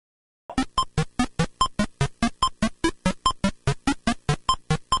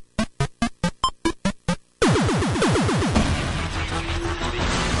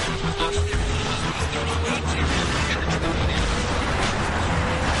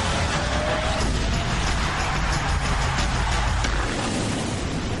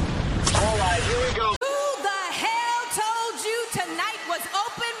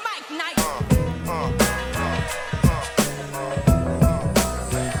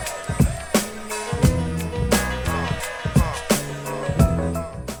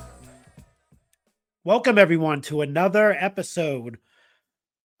Welcome everyone to another episode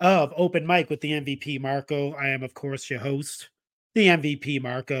of Open Mic with the MVP Marco. I am, of course, your host, the MVP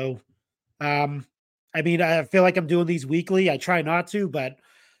Marco. Um, I feel like I'm doing these weekly. I try not to, but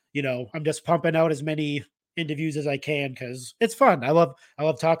I'm just pumping out as many interviews as I can because it's fun. I love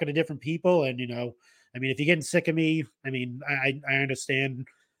talking to different people, and if you're getting sick of me, I understand.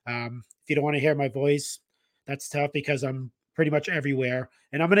 If you don't want to hear my voice, that's tough because I'm pretty much everywhere,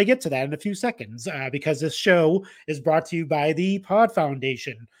 and I'm going to get to that in a few seconds because this show is brought to you by the Pod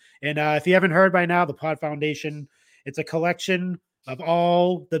Foundation. And if you haven't heard by now, the Pod Foundation, it's a collection of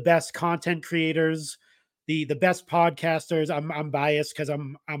all the best content creators, the best podcasters. I'm biased because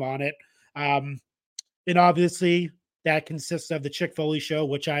I'm on it. Um, and obviously that consists of the Chick Foley show,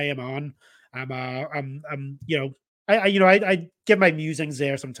 which I am on. I'm I get my musings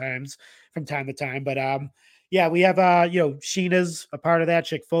there sometimes from time to time, but yeah, we have Sheena's a part of that,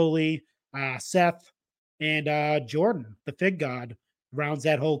 Chick Foley, Seth, and Jordan, the Fig God, rounds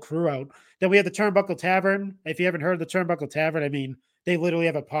that whole crew out. Then we have the Turnbuckle Tavern. If you haven't heard of the Turnbuckle Tavern, they literally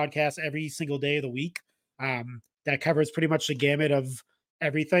have a podcast every single day of the week. That covers pretty much the gamut of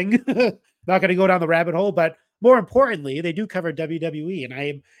everything. Not going to go down the rabbit hole, but more importantly, they do cover WWE, and I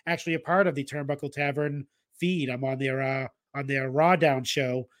am actually a part of the Turnbuckle Tavern feed. I'm on their Raw Down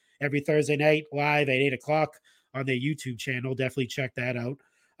show every Thursday night live at 8 o'clock on their YouTube channel. Definitely check that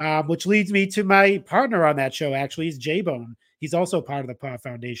out. Which leads me to my partner on that show. Actually, is J Bone. He's also part of the Pod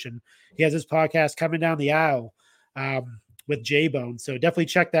Foundation. He has his podcast Coming Down the Aisle with J Bone. So definitely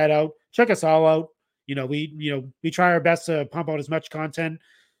check that out. Check us all out. We try our best to pump out as much content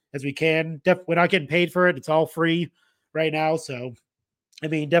as we can. We're not getting paid for it. It's all free right now. So,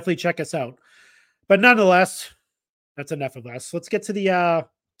 definitely check us out. But nonetheless, that's enough of us. Let's get to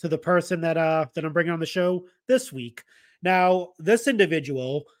the person that I'm bringing on the show this week. Now, this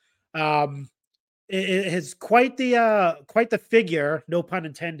individual is quite the figure, no pun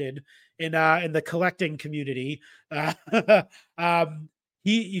intended, in the collecting community.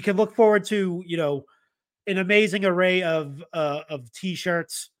 You can look forward to an amazing array of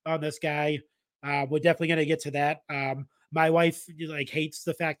t-shirts on this guy. We're definitely going to get to that. My wife hates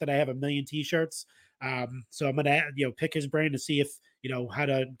the fact that I have a million t-shirts. So I'm going to pick his brain to see if how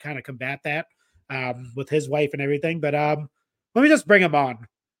to kind of combat that with his wife and everything. But let me just bring him on.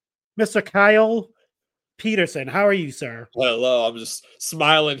 Mr. Kyle Peterson, how are you, sir? Hello, I'm just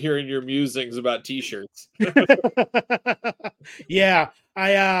smiling hearing your musings about t-shirts. Yeah,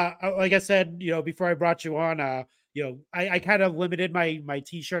 I like I said, before I brought you on, I kind of limited my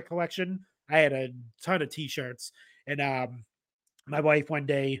t-shirt collection. I had a ton of t-shirts, and my wife one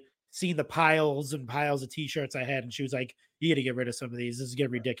day seen the piles and piles of t-shirts I had, and she was like, "You got to get rid of some of these. This is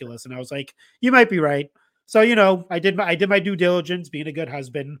getting ridiculous." And I was like, "You might be right." So I did my due diligence, being a good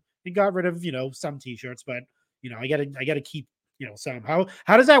husband, and got rid of some t-shirts, but I gotta keep some.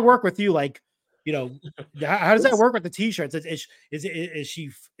 How does that work with you? Like, how does that work with the t-shirts? Is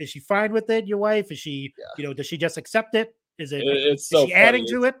she fine with it? Your wife, is she does she just accept it? It's Is so she funny. adding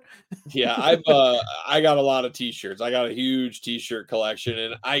to it? Yeah, I got a lot of t-shirts. I got a huge t-shirt collection,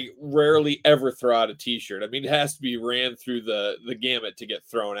 and I rarely ever throw out a t-shirt. It has to be ran through the gamut to get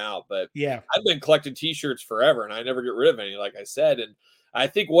thrown out. But Yeah, I've been collecting t-shirts forever, and I never get rid of any, like I said. And I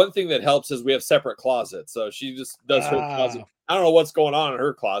think one thing that helps is we have separate closets. So she just does her closet. I don't know what's going on in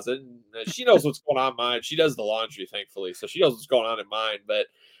her closet. She knows what's going on in mine. She does the laundry, thankfully, so she knows what's going on in mine. But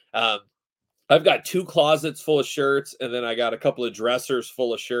I've got 2 closets full of shirts, and then I got a couple of dressers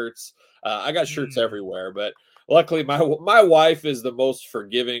full of shirts. I got shirts everywhere, but luckily my wife is the most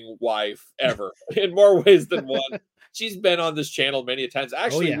forgiving wife ever in more ways than one. She's been on this channel many times.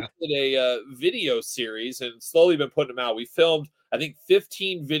 Actually, we did a video series and slowly been putting them out. We filmed, I think,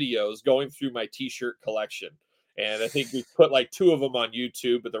 15 videos going through my t-shirt collection. And I think we put like 2 of them on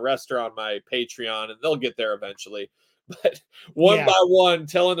YouTube, but the rest are on my Patreon, and they'll get there eventually. But one by one,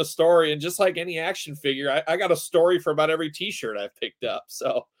 telling a story, and just like any action figure, I got a story for about every t-shirt I've picked up.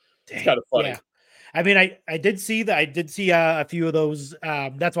 So it's kind of funny. Yeah. I did see that. I did see a few of those.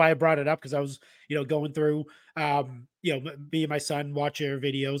 That's why I brought it up, because I was, going through, me and my son watch your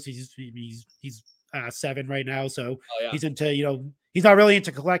videos. He's 7 right now, so he's into, he's not really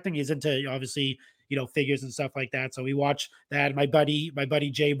into collecting. He's into obviously, figures and stuff like that. So we watch that. My buddy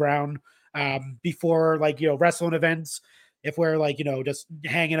Jay Brown, before wrestling events, if we're just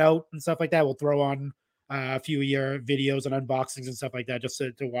hanging out and stuff like that, we'll throw on a few of your videos and unboxings and stuff like that, just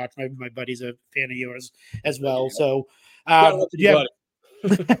to watch. My buddy's a fan of yours as well. So, yeah,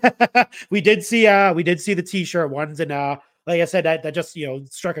 we did see the t-shirt ones, and like I said, that just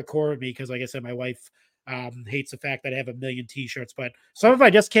struck a chord with me, because like I said, my wife hates the fact that I have a million t-shirts, but some of I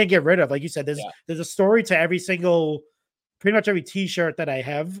just can't get rid of. Like you said, Yeah. there's a story to every single, pretty much every t-shirt that I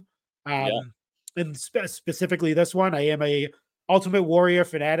have. Yeah. And specifically this one, I am a Ultimate Warrior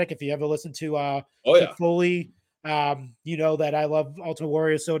fanatic. If you ever listen to Oh Chick yeah. Foley, you know that I love Ultimate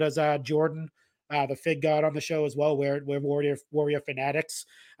Warrior. So does Jordan, the Fig God on the show as well. We're Warrior fanatics.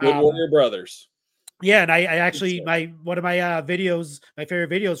 Good Um, Warrior Brothers. yeah, and I Good actually show. my one of my videos, my favorite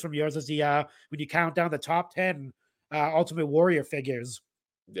videos from yours is the when you count down the top 10 Ultimate Warrior figures.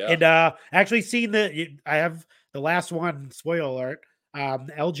 Yeah. And actually seen I have the last one, spoiler alert,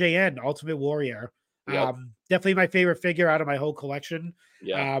 LJN Ultimate Warrior. Yep. Definitely my favorite figure out of my whole collection.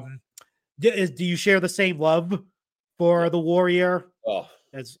 Yeah. Um, do you share the same love for the Warrior Oh,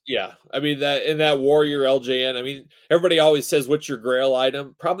 as yeah. I mean that in that Warrior LJN. I mean, everybody always says, "What's your Grail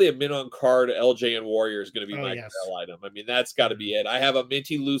item?" Probably a mint on card LJN Warrior is going to be oh my yes. Grail item. I mean, that's got to Mhm. be it. I have a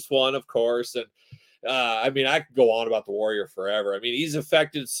minty loose one, of course, and I mean, I could go on about the Warrior forever. I mean, he's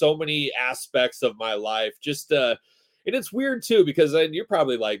affected so many aspects of my life. Just and it's weird too because and you're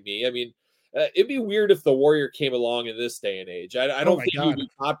probably like me. I mean, it'd be weird if the Warrior came along in this day and age. I Oh don't my think he'd god. be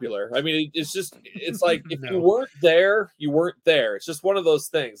popular. I mean, it's just it's like if you No. weren't there, you weren't there. It's just one of those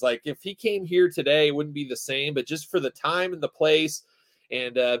things. Like if he came here today, it wouldn't be the same. But just for the time and the place,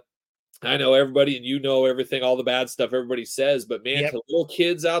 and I know everybody, and you know everything, all the bad stuff everybody says, but man, Yep. to little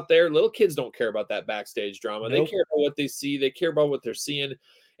kids out there, little kids don't care about that backstage drama. They Nope. care about what they see, they care about what they're seeing,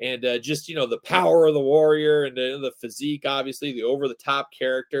 and just the power of the warrior and the physique, obviously, the over the top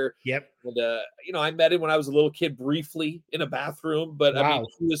character. Yep. And I met him when I was a little kid briefly in a bathroom, but I mean, Wow.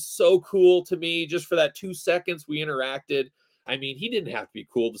 he was so cool to me just for that 2 seconds we interacted. I mean, he didn't have to be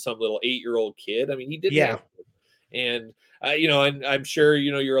cool to some little 8-year-old kid. I mean, he didn't have Yeah. to. And and I'm sure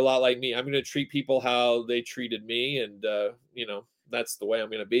you're a lot like me. I'm going to treat people how they treated me, and that's the way I'm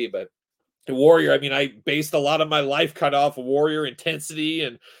going to be. But the Warrior, I mean, I based a lot of my life cut off of Warrior intensity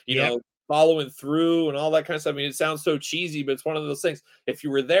and Yep. following through and all that kind of stuff. I mean, it sounds so cheesy, but it's one of those things. If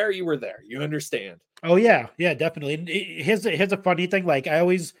you were there, you were there. You understand. Oh yeah. Yeah, definitely. And here's a funny thing. Like I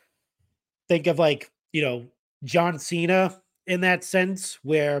always think of like, John Cena in that sense,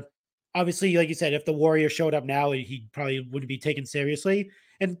 where obviously, like you said, if the Warrior showed up now, he probably wouldn't be taken seriously.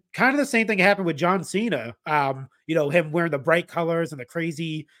 And kind of the same thing happened with John Cena. Him wearing the bright colors and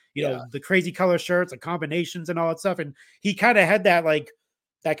Yeah, the crazy color shirts and combinations and all that stuff. And he kind of had that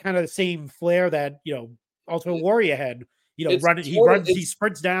kind of same flair that, Ultimate it, Warrior had. it's He total. runs, he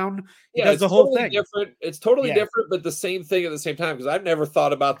sprints down, he Yeah, does the it's whole totally thing. different. It's totally Yeah. different, but the same thing at the same time, because I've never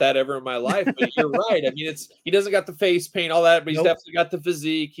thought about that ever in my life, but you're right. I mean, he doesn't got the face paint, all that, but he's Nope. definitely got the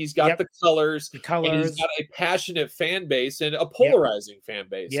physique, he's got Yep. the colors, The and he's colors. got a passionate fan base and a Yep. polarizing fan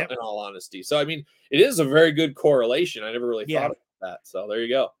base, Yep. in all honesty. So, I mean, it is a very good correlation. I never really thought Yeah. about that. So there you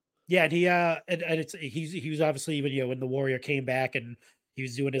go. Yeah, and and it's he was obviously even when the Warrior came back and he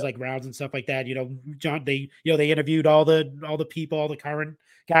was doing his Yep, like rounds and stuff like that. John they interviewed all the people, all the current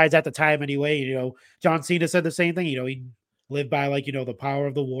guys at the time anyway. John Cena said the same thing. He lived by like the power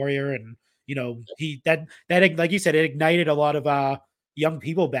of the Warrior, and he that like you said, it ignited a lot of young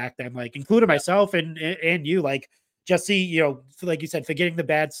people back then, like including yep, myself and you, like just see like you said, forgetting the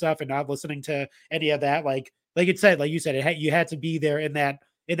bad stuff and not listening to any of that, like you said, you had to be there in that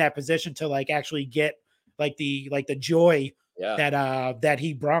position to like actually get like the joy yeah, that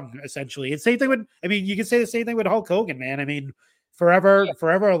he brung essentially. And same thing with, I mean, you can say the same thing with Hulk Hogan, man. I mean, forever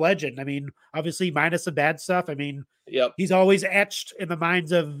a legend. I mean, obviously minus the bad stuff. I mean, yep, he's always etched in the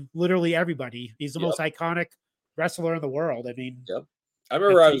minds of literally everybody. He's the yep. most iconic wrestler in the world. I mean, Yep. I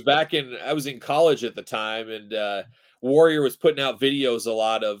remember that's he, I was in college at the time, and Warrior was putting out videos a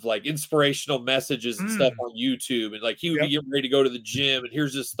lot of like inspirational messages and stuff mm, on YouTube, and like he would be yep, getting ready to go to the gym, and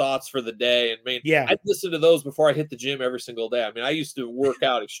here's his thoughts for the day. And man, yeah, I'd listen to those before I hit the gym every single day. I mean, I used to work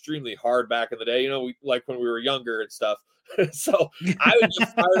out extremely hard back in the day, like when we were younger and stuff. So I would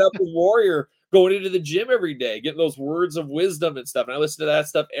get fired up with Warrior going into the gym every day, getting those words of wisdom and stuff. And I listened to that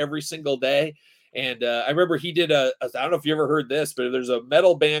stuff every single day. And I remember he did I don't know if you ever heard this, but there's a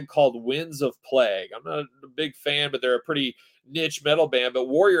metal band called Winds of Plague. I'm not a big fan, but they're a pretty niche metal band. But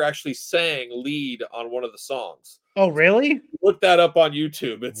Warrior actually sang lead on one of the songs. oh really? Look that up on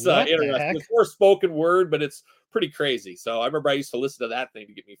YouTube. It's What the interesting. It's heck? more spoken word, but it's pretty crazy. So I remember I used to listen to that thing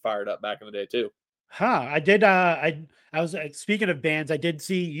to get me fired up back in the day too. Huh, I did, I was speaking of bands, I did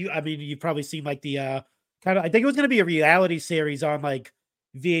see you. I mean, you've probably seen like the, kinda, I think it was gonna be a reality series on like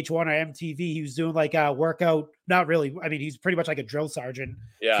VH1 or MTV. He was doing like a workout, not really. I mean, he's pretty much like a drill sergeant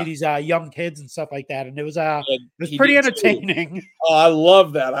to Yeah. these young kids and stuff like that. And And it was he pretty did too. entertaining. Oh, I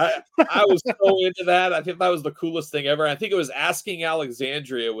love that. I was so into that. I think that was the coolest thing ever. I think it was Asking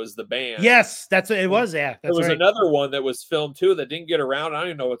Alexandria was the band. Yes, that's what it was. Yeah, There that's was right. another one that was filmed too that didn't get around. I don't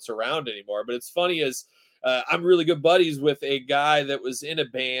even know what's around anymore. But it's funny as I'm really good buddies with a guy that was in a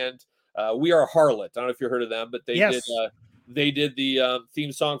band. We Are Harlot. I don't know if you heard of them, but Yes. they did the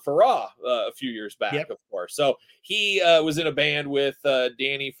theme song for Raw a few years back, Yep. of course. So he was in a band with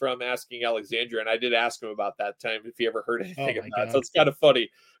Danny from Asking Alexandria, and I did ask him about that time if he ever heard Oh anything my about it. So god. it's kind of funny,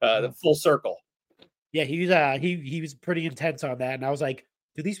 Oh. full circle. Yeah, he was pretty intense on that, and I was like,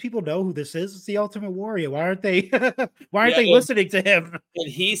 do these people know who this is? It's the Ultimate Warrior. Why aren't they? Why aren't Yeah, they listening to him? and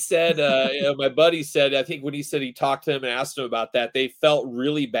he said, my buddy said, I think when he said he talked to him and asked him about that, they felt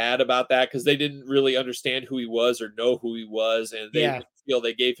really bad about that because they didn't really understand who he was or know who he was, and they Yeah, didn't feel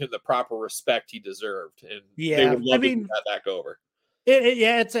they gave him the proper respect he deserved, and they yeah. would I love to do mean, that back over.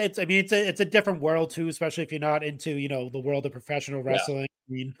 yeah, it's I mean, it's a different world too, especially if you're not into, the world of professional Yeah, wrestling.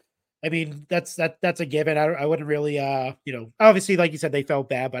 I mean, that's a given. I wouldn't really, obviously, like you said, they felt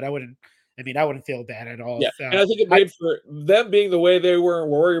bad, but I wouldn't. I mean, I wouldn't feel bad at all yeah, if and I think it I made for them being the way they were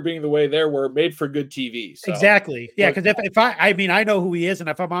and Warrior being the way they were made for good TV. So, exactly, yeah. but Because I mean, I know who he is, and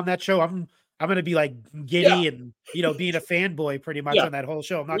if I'm on that show, I'm gonna be like yeah, giddy and being a fanboy pretty much yeah, on that whole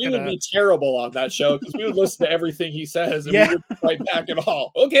show. I'm not we would gonna, be terrible on that show because we would listen to everything he says and we yeah, wouldn't fight back at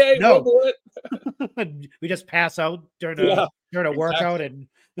all. Okay, we'll no, do it. we just pass out Yeah, during a workout exactly.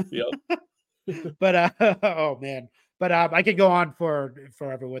 and Yep. but oh man, but I could go on for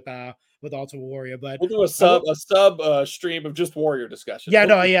forever with Ultimate Warrior, but We'll do a I will. sub stream of just Warrior discussion. Yeah,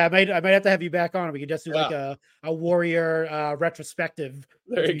 We'll no, do, yeah, I might have to have you back on. We could just do like yeah, a Warrior retrospective,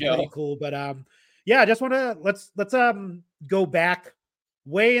 which there would you be pretty go. cool. But yeah, I just want to let's go back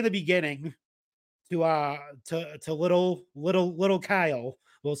way in the beginning to little Kyle.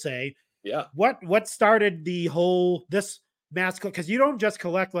 We'll say Yeah, what started the whole this mask because you don't just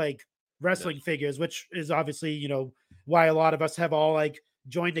collect like no, wrestling figures, which is obviously why a lot of us have all like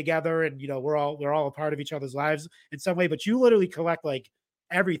joined together and we're all a part of each other's lives in some way, but you literally collect like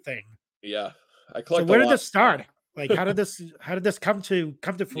everything. yeah. I So collect a where did lot this of stuff. start? Like how did this come to You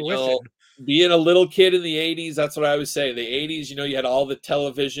know, fruition? being a little kid in the 80s, that's what I was saying. The 80s, you had all the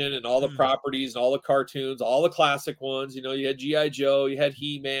television and all the Mm, properties and all the cartoons, all the classic ones. You had G.I. Joe, you had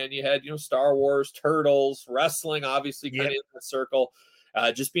He-Man, you had, Star Wars, Turtles, wrestling, obviously kind of yep. in that circle.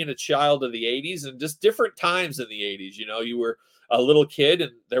 Just being a child of the 80s and just different times in the 80s. You were a little kid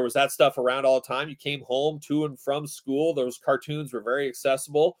and there was that stuff around all the time. You came home to and from school. Those cartoons were very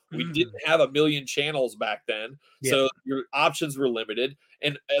accessible. We didn't Mm, have a million channels back then. yep. So your options were limited.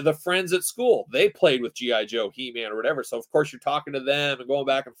 And the friends at school, they played with GI Joe, He Man, or whatever. So of course you're talking to them and going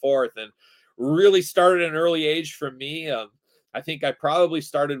back and forth, and really started at an early age for me. I think I probably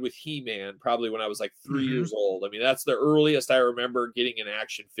started with He Man probably when I was like 3 years Hmm. old. I mean, that's the earliest I remember getting an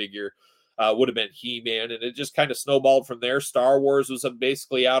action figure. Would have been He Man, and it just kind of snowballed from there. Star Wars was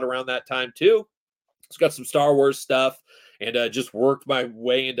basically out around that time too. It's got some Star Wars stuff, and just worked my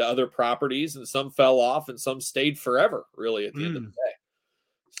way into other properties, and some fell off, and some stayed forever. Really, at the end of Mm. the day.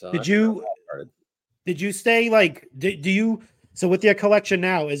 So Did that's kind of you how it started. Did you stay like do you so with your collection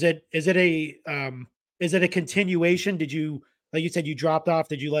now, is it a continuation? Did you like you said you dropped off?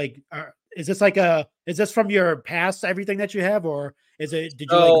 Did you like is this from your past everything that you have, or did you like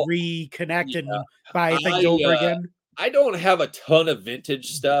So reconnect yeah, and buy things I over again? I don't have a ton of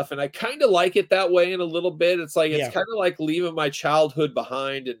vintage stuff, and I kind of like it that way in a little bit. It's Yeah. kind of like leaving my childhood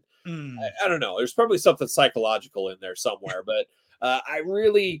behind, and Mm. I don't know. There's probably something psychological in there somewhere, but I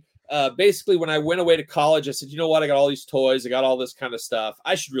really basically when I went away to college, I said, you know what? I got all these toys, I got all this kind of stuff.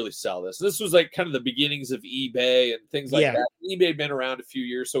 I should really sell this. This was like kind of the beginnings of eBay and things like Yeah. that. eBay had been around a few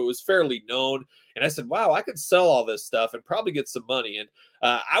years, so it was fairly known. And I said, wow, I could sell all this stuff and probably get some money. And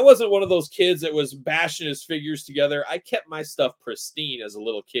I wasn't one of those kids that was bashing his figures together. I kept my stuff pristine as a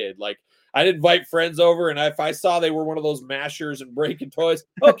little kid. Like I'd invite friends over, and if I saw they were one of those mashers and breaking toys,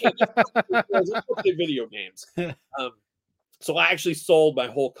 okay, let's play video games. Um, so I actually sold my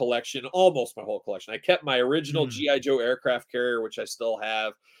whole collection, almost my whole collection. I kept my original Mm. GI Joe aircraft carrier, which I still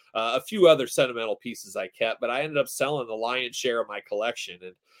have. A few other sentimental pieces I kept, but I ended up selling the lion's share of my collection,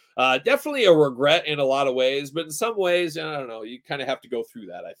 and definitely a regret in a lot of ways. But in some ways, I don't know, you kind of have to go through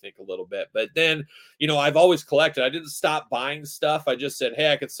that, I think, a little bit. But then, I've always collected. I didn't stop buying stuff. I just said,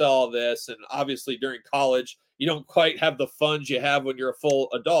 hey, I could sell all this, and obviously during college, you don't quite have the funds you have when you're a full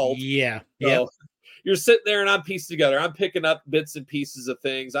adult. Yeah. So Yep. you're sitting there and I'm piecing together. I'm picking up bits and pieces of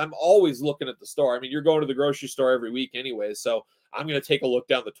things. I'm always looking at the store. I mean, you're going to the grocery store every week anyway. So I'm going to take a look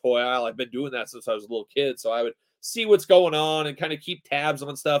down the toy aisle. I've been doing that since I was a little kid. So I would see what's going on and kind of keep tabs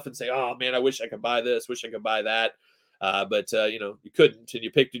on stuff and say, oh man, I wish I could buy this, wish I could buy that. But you couldn't, and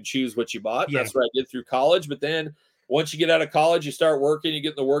you picked and choose what you bought. And Yeah. that's what I did through college. But then once you get out of college, you start working, you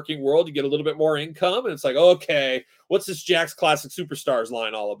get in the working world, you get a little bit more income. And it's like, okay, what's this Jack's Classic Superstars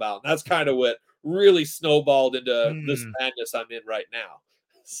line all about? And that's kind of what really snowballed into this madness I'm in right now.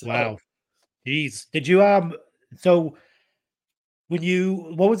 So, wow. Jeez. Did you, so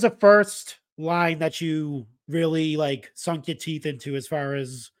what was the first line that you really like sunk your teeth into as far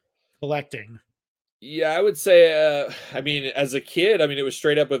as collecting? yeah, I would say, I mean, as a kid, I mean, it was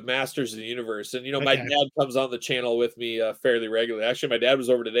straight up with Masters of the Universe. And, my Okay. dad comes on the channel with me fairly regularly. Actually, my dad was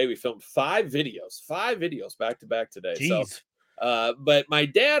over today. We filmed five videos back to back today. So, Jeez. but my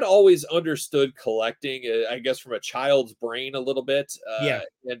dad always understood collecting, I guess, from a child's brain a little bit. Yeah.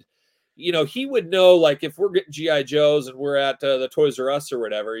 And, he would know, like, if we're getting G.I. Joes and we're at the Toys R Us or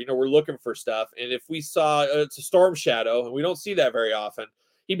whatever, we're looking for stuff. And if we saw it's a Storm Shadow, and we don't see that very often,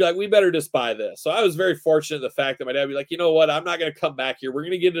 he'd be like, we better just buy this. So I was very fortunate in the fact that my dad would be like, you know what? I'm not going to come back here. We're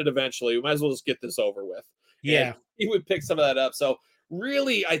going to get it eventually. We might as well just get this over with. Yeah. And he would pick some of that up. So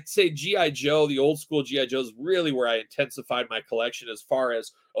really, I'd say G.I. Joe, the old school G.I. Joe is really where I intensified my collection as far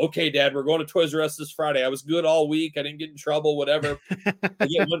as, okay, Dad, we're going to Toys R Us this Friday. I was good all week. I didn't get in trouble, whatever. I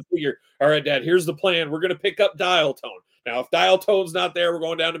get one figure. All right, Dad, here's the plan. We're going to pick up Dial Tone. Now, if Dial Tone's not there, we're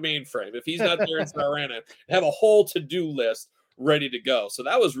going down to Mainframe. If he's not there, it's Tyrana. Have a whole to-do list ready to go. So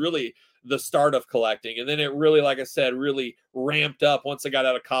that was really the start of collecting. And then it really, like I said, really ramped up once I got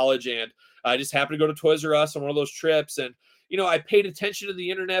out of college. And I just happened to go to Toys R Us on one of those trips. And, I paid attention to the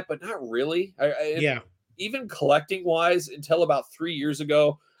internet, but not really. Yeah. Even collecting wise, until about 3 years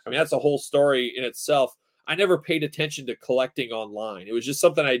ago, I mean, that's a whole story in itself. I never paid attention to collecting online. It was just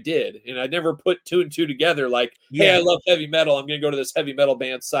something I did. And I never put two and two together like, hey, I love heavy metal. I'm going to go to this heavy metal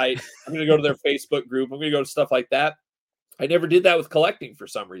band site. I'm going to go to their Facebook group. I'm going to go to stuff like that. I never did that with collecting for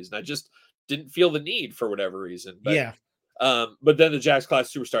some reason. I just didn't feel the need for whatever reason. But, but then the Jack's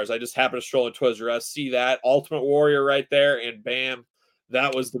Class Superstars, I just happened to stroll in Toys R Us, see that Ultimate Warrior right there, and bam,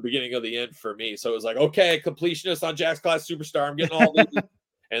 that was the beginning of the end for me. So it was like, okay, completionist on Jack's Class Superstar. I'm getting all these.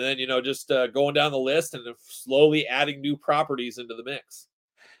 And then, just going down the list and slowly adding new properties into the mix.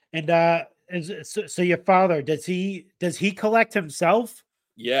 And so your father, does he collect himself?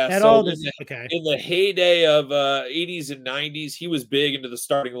 Yeah, At so all? in the heyday of 80s and 90s, he was big into the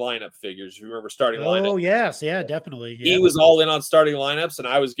starting lineup figures. You remember starting lineup? Oh, yes. Yeah, definitely. He was all in on starting lineups, and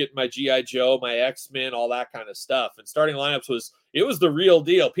I was getting my G.I. Joe, my X-Men, all that kind of stuff. And starting lineups was the real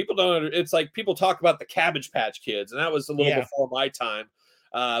deal. People don't, it's like people talk about the Cabbage Patch Kids, and that was a little before my time.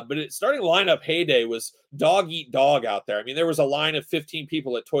 But starting lineup heyday was dog eat dog out there. I mean, there was a line of 15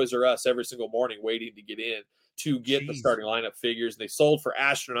 people at Toys R Us every single morning waiting to get in to get the starting lineup figures. They sold for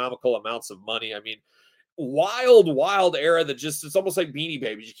astronomical amounts of money. I mean, wild era that just, it's almost like Beanie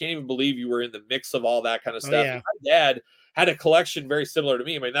Babies. You can't even believe you were in the mix of all that kind of stuff. My dad had a collection very similar to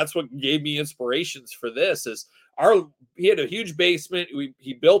me. I mean, that's what gave me inspirations for this is he had a huge basement.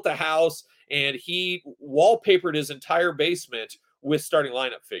 He built a house and he wallpapered his entire basement with starting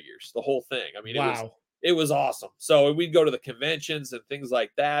lineup figures, the whole thing. I mean, it was awesome. So we'd go to the conventions and things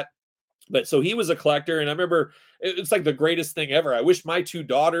like that. But so he was a collector, and I remember it's like the greatest thing ever. I wish my two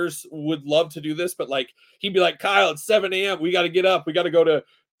daughters would love to do this, but like he'd be like, Kyle, it's 7 a.m. We got to get up. We got to go to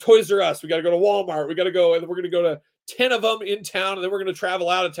Toys R Us. We got to go to Walmart. We got to go, and we're going to go to 10 of them in town, and then we're going to travel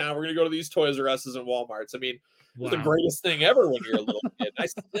out of town. We're going to go to these Toys R Us's and Walmarts. I mean, it was the greatest thing ever when you're a little kid.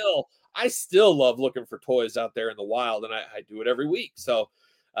 I still love looking for toys out there in the wild, and I do it every week. So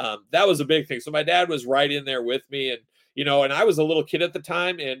that was a big thing. So my dad was right in there with me, and and I was a little kid at the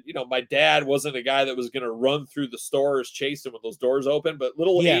time, and my dad wasn't a guy that was going to run through the stores chasing when those doors open, but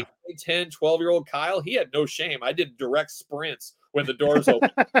little 8, 10, 12-year-old Kyle, he had no shame. I did direct sprints when the doors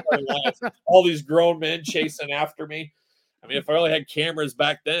opened. All these grown men chasing after me. I mean, if I only had cameras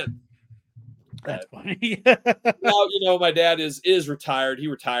back then. That's funny. Well, my dad is retired. He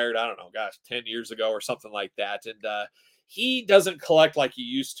retired, I don't know, 10 years ago or something like that. And he doesn't collect like he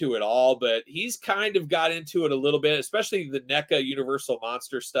used to at all, but he's kind of got into it a little bit, especially the NECA Universal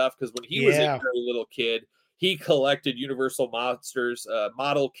Monster stuff. Because when he was a very little kid, he collected Universal Monsters,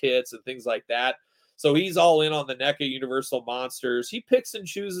 model kits and things like that. So he's all in on the NECA Universal Monsters. He picks and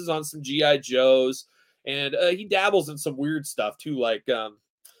chooses on some G.I. Joes, and he dabbles in some weird stuff too, like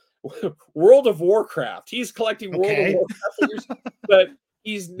World of Warcraft. He's collecting World of Warcraft figures, but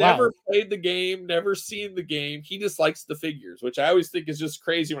he's never played the game, never seen the game. He just likes the figures, which I always think is just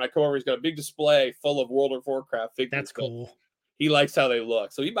crazy when I come over. He's got a big display full of World of Warcraft figures. That's cool. he likes how they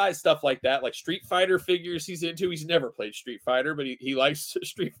look. So he buys stuff like that, like Street Fighter figures he's into. He's never played Street Fighter, but he likes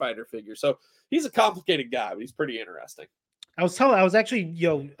Street Fighter figures. So he's a complicated guy, but he's pretty interesting. I was actually,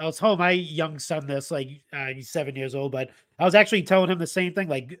 I was telling my young son this, like, he's 7 years old, but I was actually telling him the same thing.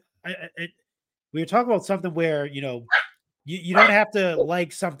 Like, we were talking about something where, you don't have to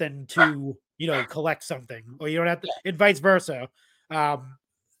like something to, collect something, or you don't have to, and vice versa.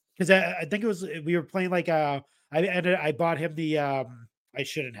 Because I think it was, we were playing like, I bought him the, I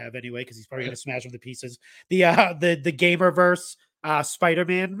shouldn't have anyway, because he's probably going to smash them to pieces. The Gamerverse,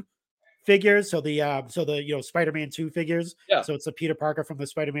 Spider-Man figures. So the Spider-Man 2 figures. Yeah. So it's the Peter Parker from the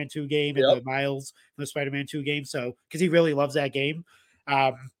Spider-Man 2 game and Yep. the Miles from the Spider-Man 2 game. So because he really loves that game.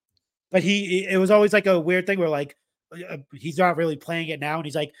 But it was always like a weird thing where like he's not really playing it now, and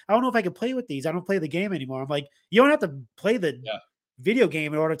he's like, I don't know if I can play with these. I don't play the game anymore. I'm like, you don't have to play the video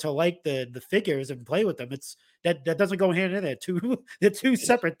game in order to like the figures and play with them. It's that doesn't go hand in hand. They're two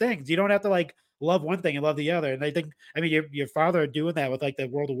separate things. You don't have to like love one thing and love the other. And I think, I mean, your father doing that with like the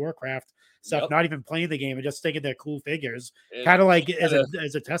World of Warcraft stuff, not even playing the game and just thinking they're cool figures, kind of like as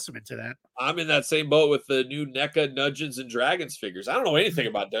a testament to that. I'm in that same boat with the new NECA Dungeons and Dragons figures. I don't know anything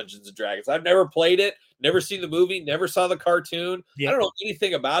about Dungeons and Dragons. I've never played it, never seen the movie, never saw the cartoon. I don't know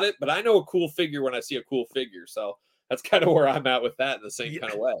anything about it, but I know a cool figure when I see a cool figure. So that's kind of where I'm at with that in the same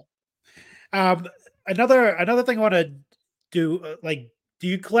kind of way. Another thing I want to do, like, do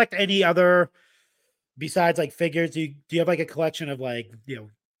you collect any other besides like figures? Do you have like a collection of like,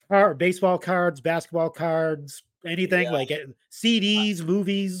 baseball cards, basketball cards, anything like CDs,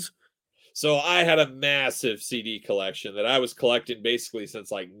 movies? So I had a massive CD collection that I was collecting basically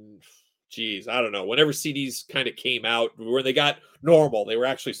since like, I don't know, whenever CDs kind of came out, where they got normal, they were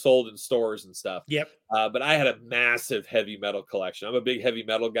actually sold in stores and stuff. Yep. But I had a massive heavy metal collection. I'm a big heavy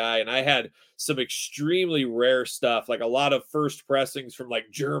metal guy, and I had some extremely rare stuff, like a lot of first pressings from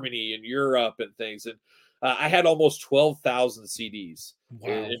like Germany and Europe and things. And I had almost 12,000 CDs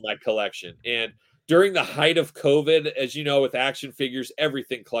in my collection. And during the height of COVID, as you know, with action figures,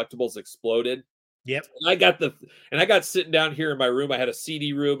 everything collectibles exploded. Yep. And I got sitting down here in my room. I had a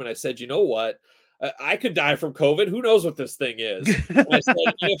CD room, and I said, you know what? I could die from COVID. Who knows what this thing is? And I said,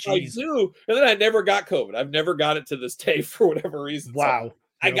 if I do, and then I never got COVID. I've never got it to this day for whatever reason. Wow. So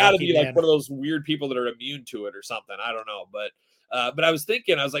I got to be like one of those weird people that are immune to it or something. I don't know. But I was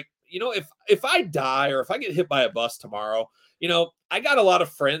thinking, I was like, if I die or if I get hit by a bus tomorrow, I got a lot of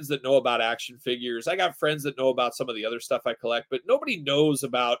friends that know about action figures. I got friends that know about some of the other stuff I collect, but nobody knows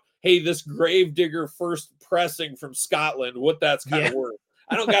about, hey, this Gravedigger first pressing from Scotland, what that's kind of worth.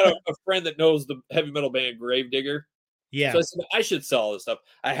 I don't got a friend that knows the heavy metal band Gravedigger. Yeah. So I said, I should sell all this stuff.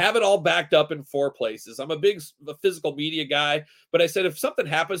 I have it all backed up in 4 places. I'm a physical media guy, but I said, if something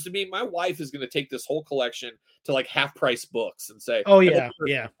happens to me, my wife is going to take this whole collection to like half price books and say, oh yeah,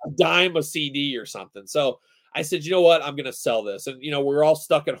 a dime a CD or something. So I said, you know what? I'm going to sell this. And, we're all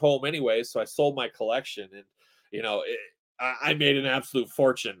stuck at home anyway. So I sold my collection and, I made an absolute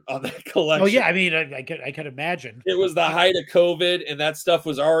fortune on that collection. Oh yeah. I mean, I could imagine. It was the height of COVID and that stuff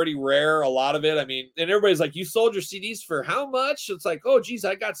was already rare. A lot of it. I mean, and everybody's like, you sold your CDs for how much? It's like, oh geez,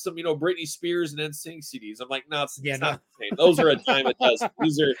 I got some, Britney Spears and NSYNC CDs. I'm like, no, it's not the same. Those are a dime a dozen.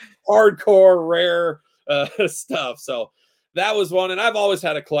 These are hardcore, rare stuff. So that was one. And I've always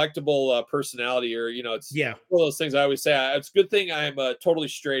had a collectible personality, or, it's one of those things I always say. It's a good thing I'm totally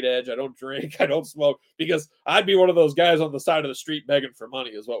straight edge. I don't drink. I don't smoke, because I'd be one of those guys on the side of the street begging for money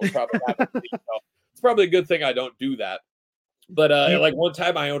is what would probably happen to me. So it's probably a good thing I don't do that. But like one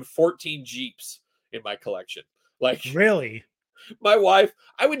time I owned 14 Jeeps in my collection. Like, really? My wife,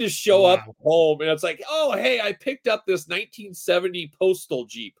 I would just show up home and it's like, oh, hey, I picked up this 1970 postal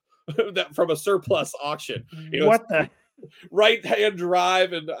Jeep that from a surplus auction. What the? Right-hand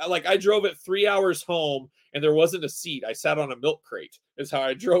drive, and I drove it 3 hours home, and there wasn't a seat. I sat on a milk crate is how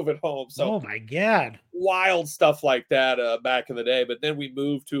I drove it home. So oh my god, wild stuff like that back in the day. But then we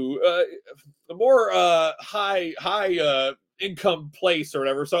moved to a more high income place or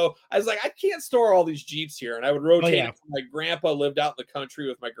whatever. So I was like, I can't store all these Jeeps here, and I would rotate. My grandpa lived out in the country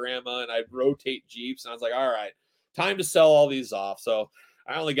with my grandma, and I'd rotate Jeeps, and I was like, all right, time to sell all these off. So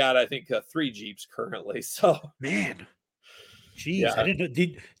I only got, I think, 3 Jeeps currently. So man. Jeez, I didn't know.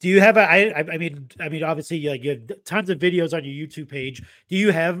 Do you have I mean, obviously, like, you have tons of videos on your YouTube page. Do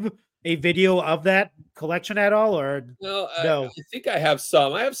you have a video of that collection at all, or No, no? I think I have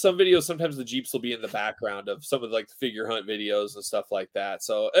some. I have some videos. Sometimes the Jeeps will be in the background of some of like the figure hunt videos and stuff like that.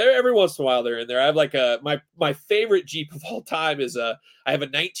 So every once in a while they're in there. I have like my favorite Jeep of all time is I have a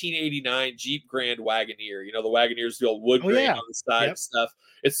 1989 Jeep Grand Wagoneer. You know the Wagoneers, the old wood Oh grain yeah, on the side and yep. stuff.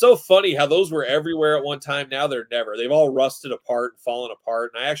 It's so funny how those were everywhere at one time. Now they're never. They've all rusted apart and fallen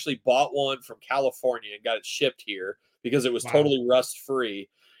apart. And I actually bought one from California and got it shipped here because it was Wow. totally rust free.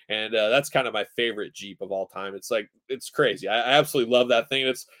 And that's kind of my favorite Jeep of all time. It's like it's crazy. I absolutely love that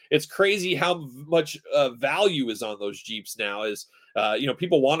thing. It's crazy how much value is on those Jeeps now. Is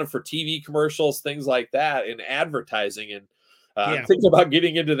people want them for TV commercials, things like that, and advertising. And I'm Yeah. thinking about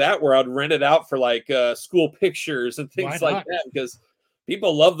getting into that where I'd rent it out for like school pictures and Why things like not? that because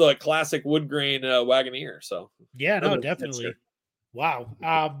people love the classic wood grain Wagoneer. So Yeah. No, another adventure. definitely.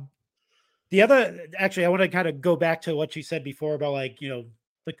 Wow. The other actually, I want to kind of go back to what you said before about like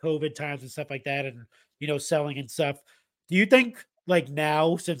the COVID times and stuff like that, and selling and stuff. Do you think like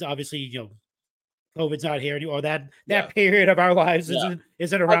now, since obviously COVID's not here anymore, that Yeah, period of our lives yeah.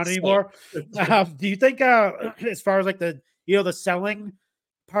 isn't I'd around say. anymore? Do you think as far as like the selling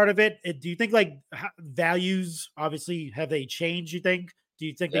part of it, do you think like values obviously have they changed? You think? Do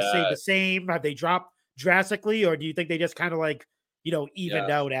you think they stayed Yeah, the same? Have they dropped drastically, or do you think they just kind of like yeah. evened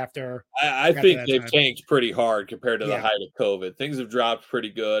out after I after think that they've time? tanked pretty hard compared to the Yeah, height of COVID. Things have dropped pretty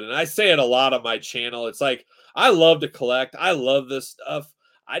good. And I say it a lot on my channel. It's like, I love to collect. I love this stuff.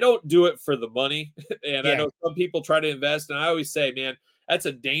 I don't do it for the money. And I yeah, know some people try to invest. And I always say, man, that's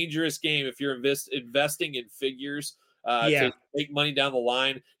a dangerous game if you're investing in figures to yeah, make money down the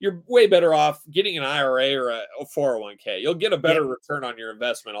line. You're way better off getting an IRA or a 401k. You'll get a yep, better return on your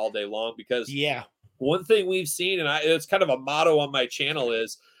investment all day long because yeah, one thing we've seen, and it's kind of a motto on my channel,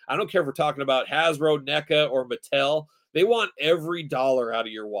 is I don't care if we're talking about Hasbro, NECA, or Mattel. They want every dollar out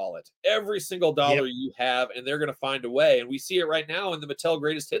of your wallet, every single dollar yep, you have, and they're going to find a way. And we see it right now in the Mattel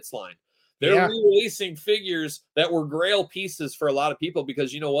Greatest Hits line. They're yeah, re-releasing figures that were Grail pieces for a lot of people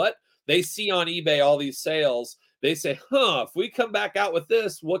because you know what? They see on eBay all these sales. They say, "Huh? If we come back out with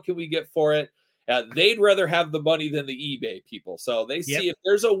this, what can we get for it?" They'd rather have the money than the eBay people. So they yep, see if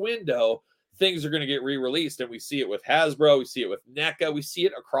there's a window things are going to get re-released, and we see it with Hasbro, we see it with NECA, we see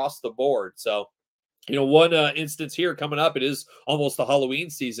it across the board. So one instance here coming up, it is almost the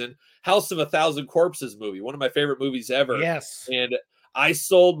Halloween season. House of a Thousand Corpses movie, one of my favorite movies ever, yes, and I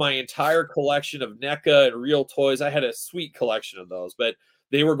sold my entire collection of NECA and real toys. I had a sweet collection of those, but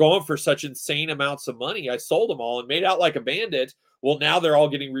they were going for such insane amounts of money. I sold them all and made out like a bandit. Well, now they're all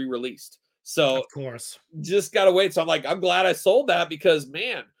getting re-released. So of course, just gotta wait. So I'm like, I'm glad I sold that because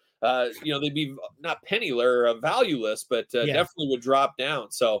man, they'd be not penny or valueless, but yeah. definitely would drop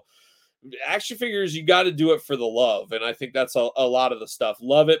down. So action figures, you got to do it for the love, and I think that's a lot of the stuff.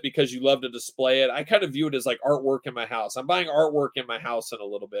 Love it because you love to display it. I kind of view it as like artwork in my house. I'm buying artwork in my house in a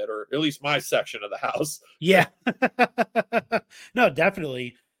little bit, or at least my section of the house. Yeah. No,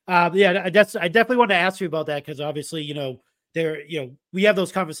 definitely. Yeah, I definitely want to ask you about that because obviously, we have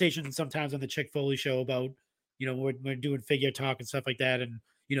those conversations sometimes on the Chick Foley show about, we're doing figure talk and stuff like that. And,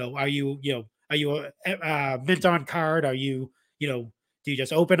 are you a mint on card? Are you, do you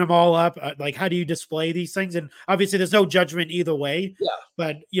just open them all up? Like, how do you display these things? And obviously, there's no judgment either way. Yeah,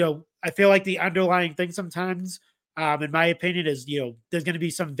 But, I feel like the underlying thing sometimes, in my opinion, is, there's going to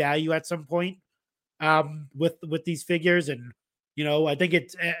be some value at some point with these figures. And I think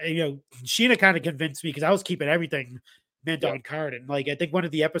it's Sheena kind of convinced me because I was keeping everything mint yeah, on card. And like I think one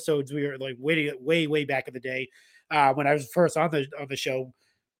of the episodes we were like way back in the day, when I was first on the show,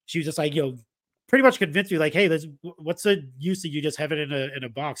 she was just like, pretty much convinced me like, hey, what's the use of you just have it in a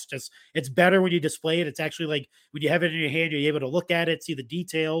box? Just it's better when you display it. It's actually like when you have it in your hand, you're able to look at it, see the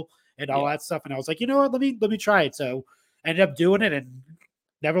detail and all yeah. that stuff. And I was like, you know what, let me try it. So I ended up doing it and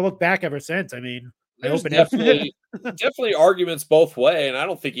never looked back ever since. I mean, I There's open it. definitely arguments both way, and I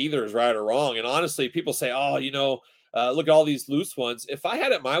don't think either is right or wrong. And honestly, people say, "Oh, look at all these loose ones." If I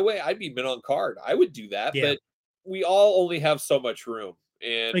had it my way, I'd be mint on card. I would do that, Yeah, but we all only have so much room,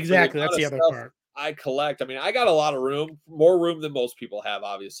 and for the exactly. amount That's of the other stuff part. I collect, I mean, I got a lot of room, more room than most people have.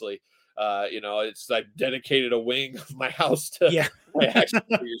 Obviously, it's like dedicated a wing of my house to Yeah. my action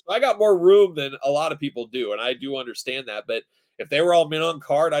figures. So I got more room than a lot of people do, and I do understand that, but if they were all mint on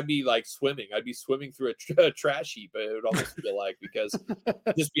card, I'd be like swimming. I'd be swimming through a trash heap. It would almost feel like because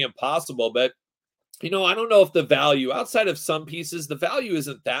just be impossible. But I don't know if the value outside of some pieces, the value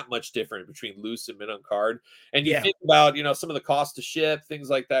isn't that much different between loose and mint on card. And you Yeah, think about some of the cost to ship,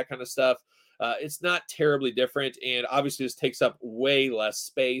 things like that kind of stuff. It's not terribly different, and obviously this takes up way less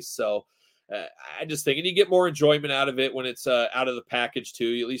space. So uh, I just think, and you get more enjoyment out of it when it's out of the package too.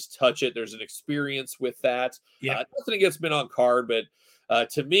 You at least touch it. There's an experience with that. Yep. Nothing against mint on card, but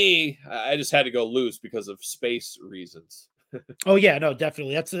to me, I just had to go loose because of space reasons. Oh yeah, no,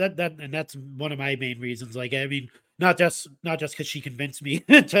 definitely. And that's one of my main reasons. Like, I mean, not just because she convinced me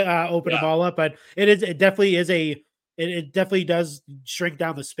to open them Yeah, all up, but it definitely is it definitely does shrink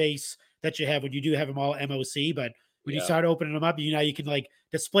down the space that you have when you do have them all MOC. But when you yeah, start opening them up, you can like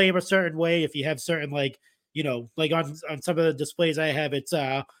display them a certain way. If you have certain like like on some of the displays I have, it's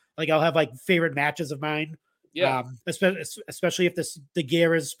like I'll have like favorite matches of mine. yeah, Especially if the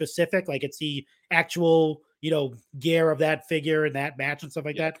gear is specific, like it's the actual gear of that figure and that match and stuff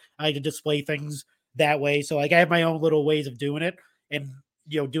like yeah, that. I like to display things that way. So like I have my own little ways of doing it, and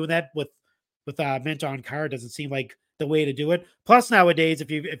doing that with mint on card doesn't seem like the way to do it. Plus nowadays, if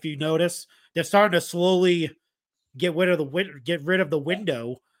you notice, they're starting to slowly get rid of the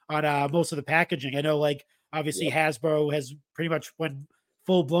window on most of the packaging. I know, like obviously yep, Hasbro has pretty much went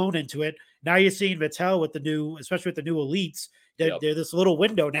full blown into it. Now you're seeing Mattel with the new, especially with the new elites. yep, They're this little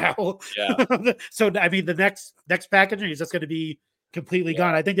window now. yeah, So I mean, the next packaging is just going to be completely yeah.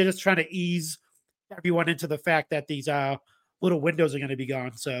 gone. I think they're just trying to ease everyone into the fact that these little windows are going to be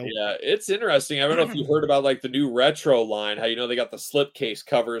gone. So Yeah, it's interesting. I don't know if you heard about like the new retro line, how they got the slipcase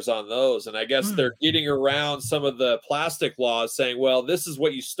covers on those. And I guess they're getting around some of the plastic laws saying, well, this is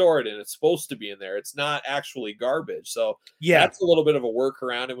what you store it in. It's supposed to be in there. It's not actually garbage. So yeah, that's a little bit of a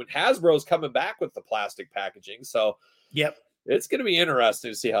workaround. And when Hasbro's coming back with the plastic packaging, so yep. it's going to be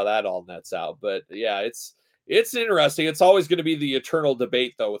interesting to see how that all nets out. But yeah, it's interesting. It's always going to be the eternal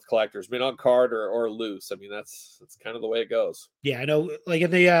debate though with collectors, mint on card or loose. I mean, that's kind of the way it goes. Yeah, I know. Like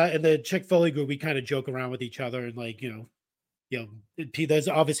in the Chick Foley group, we kind of joke around with each other, and like there's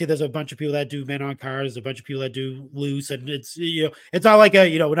a bunch of people that do men on cars, a bunch of people that do loose, and it's not like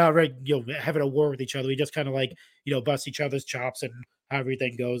we're not having a war with each other. We just kind of like bust each other's chops and how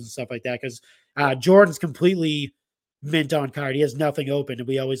everything goes and stuff like that. Because Jordan's completely mint on card. He has nothing open, and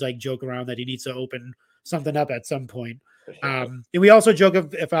we always like joke around that he needs to open something up at some point. Yeah. And we also joke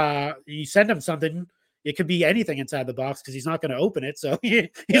if you send him something, it could be anything inside the box because he's not going to open it, so he's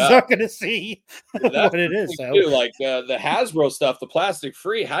Yeah. not going to see That's what it the is. thing So too, like, the Hasbro stuff, the plastic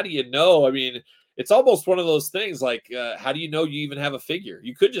free, how do you know? I mean, it's almost one of those things like, how do you know you even have a figure?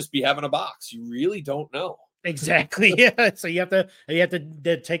 You could just be having a box. You really don't know. exactly, yeah. So you have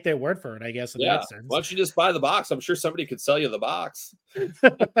to take their word for it, I guess, in Yeah. that Why sense. don't you just buy the box? I'm sure somebody could sell you the box.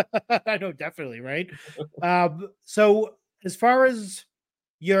 I know, definitely, right? So as far as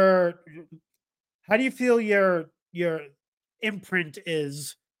your, how do you feel your imprint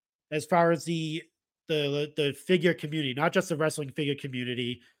is as far as the figure community, not just the wrestling figure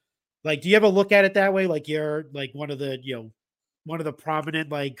community? Like, do you ever look at it that way? Like you're like one of the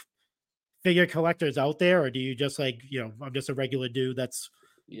prominent like figure collectors out there, or do you just like I'm just a regular dude that's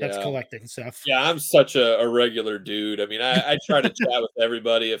Yeah. collecting stuff? Yeah, I'm such a regular dude. I mean, I try to chat with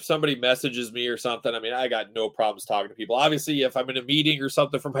everybody. If somebody messages me or something, I mean, I got no problems talking to people. Obviously, if I'm in a meeting or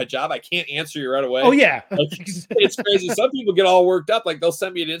something for my job, I can't answer you right Oh away. yeah. Like, it's crazy. Some people get all worked up. Like they'll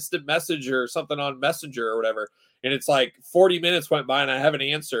send me an instant message or something on Messenger or whatever. And it's like 40 minutes went by and I haven't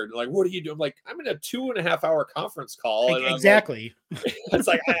answered. Like, what are you doing? I'm like, I'm in a 2.5 hour conference call. And I'm like, Exactly. it's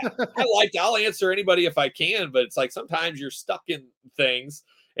like, I'll answer anybody if I can, but it's like sometimes you're stuck in things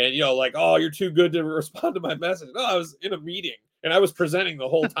and like, oh, you're too good to respond to my message. No, I was in a meeting and I was presenting the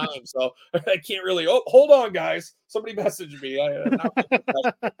whole time, so I can't really. Oh, hold on, guys, somebody messaged me.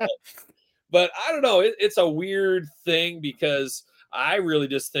 But I don't know. It's a weird thing because I really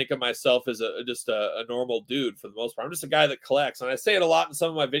just think of myself as just a normal dude for the most part. I'm just a guy that collects, and I say it a lot in some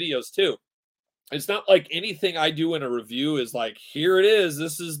of my videos too. It's not like anything I do in a review is like, here it is.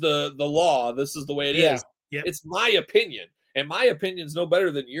 This is the law. This is the way it Yeah. is. Yep. It's my opinion. And my opinion's no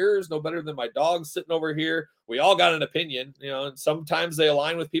better than yours, no better than my dog sitting over here. We all got an opinion, and sometimes they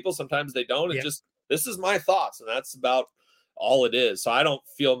align with people, sometimes they don't. And Yep. just this is my thoughts, and that's about all it is. So I don't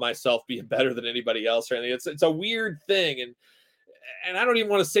feel myself being better than anybody else or anything. It's a weird thing. And I don't even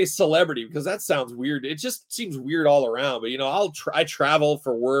want to say celebrity because that sounds weird. It just seems weird all around. But I travel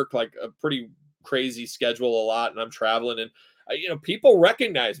for work, like a pretty crazy schedule a lot, and I'm traveling, and people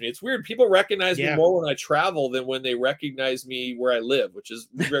recognize me. It's weird. People recognize me Yeah. more when I travel than when they recognize me where I live, which is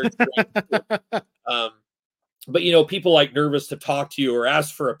very strange. Um, but people like nervous to talk to you or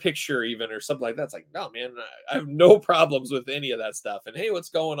ask for a picture even or something like that. It's like, no, man, I have no problems with any of that stuff. And hey, what's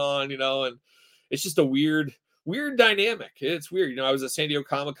going on? And it's just a weird dynamic. It's weird. I was at San Diego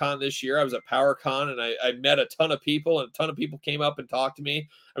Comic-Con this year. I was at PowerCon and I met a ton of people, and a ton of people came up and talked to me.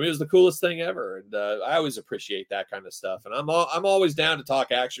 I mean, it was the coolest thing ever. And I always appreciate that kind of stuff. And I'm always down to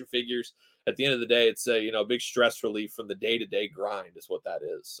talk action figures. at the end of the day, it's a, big stress relief from the day-to-day grind is what that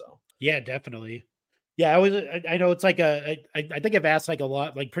is. So Yeah, definitely. Yeah, I know it's like I think I've asked like a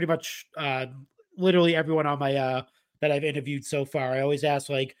lot, like pretty much literally everyone on my that I've interviewed so far. I always ask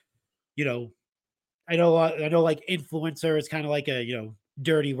like, you know, I know like influencer is kind of like a,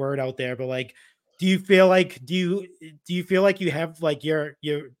 dirty word out there, but like do you feel like you have like you're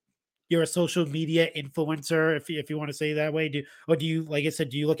a social media influencer, if you want to say it that way? Do you, like I said,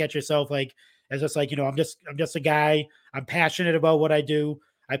 do you look at yourself like as just like, I'm just a guy, I'm passionate about what I do.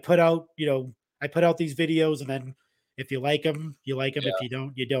 I put out, I put out these videos, and then if you like them, you like them. If you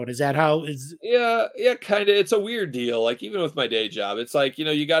don't, you don't. Is that how is yeah, yeah, kind of. It's a weird deal. Like even with my day job, it's like,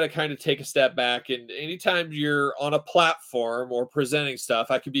 you got to kind of take a step back. And anytime you're on a platform or presenting stuff,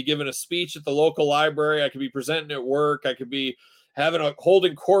 I could be giving a speech at the local library, I could be presenting at work, I could be having a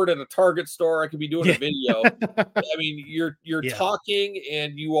holding court at a Target store, I could be doing a yeah. video. I mean, you're Yeah. talking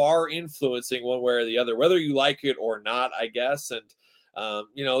and you are influencing one way or the other, whether you like it or not, I guess. And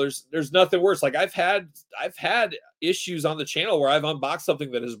there's nothing worse. Like I've had issues on the channel where I've unboxed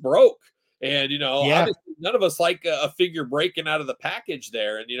something that is broke. And Yeah. obviously none of us like a figure breaking out of the package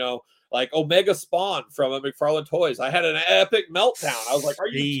there. And like Omega Spawn from McFarlane Toys, I had an epic meltdown. I was like, "Are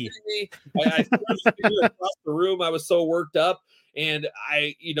you See. kidding me?" I threw the figure across the room. I was so worked up. And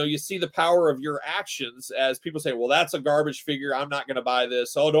you see the power of your actions as people say, "Well, that's a garbage figure. I'm not going to buy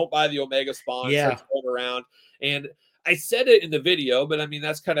this. Oh, don't buy the Omega Spawn." It Yeah. starts going around, and I said it in the video, but I mean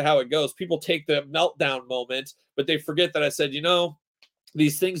that's kind of how it goes. People take the meltdown moment, but they forget that I said,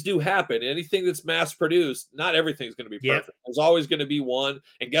 these things do happen. Anything that's mass produced, not everything's going to be Yep. perfect. There's always going to be one.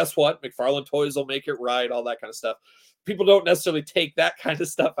 And guess what? McFarlane Toys will make it right, all that kind of stuff. People don't necessarily take that kind of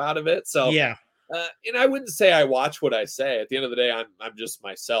stuff out of it. So, Yeah. and I wouldn't say I watch what I say. At the end of the day, I'm just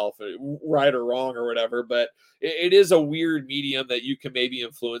myself, right or wrong or whatever. But it is a weird medium that you can maybe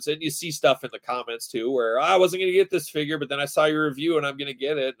influence. And you see stuff in the comments too, where I wasn't going to get this figure, but then I saw your review and I'm going to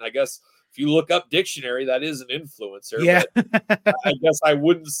get it. And I guess if you look up dictionary, that is an influencer. Yeah. But I guess I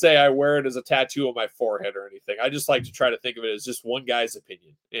wouldn't say I wear it as a tattoo on my forehead or anything. I just like to try to think of it as just one guy's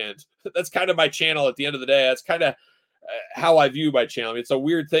opinion. And that's kind of my channel at the end of the day. That's kind of how I view my channel. I mean, it's a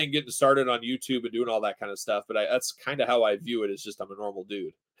weird thing getting started on YouTube and doing all that kind of stuff, but that's kind of how I view it. It's just I'm a normal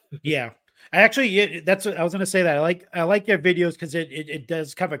dude. Yeah. I actually, yeah, that's what I was gonna say. That I like your videos because it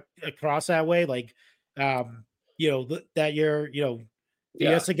does come across that way. Like, that you're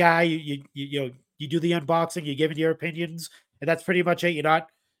Yeah. just a guy. You do the unboxing. You give it your opinions, and that's pretty much it. You're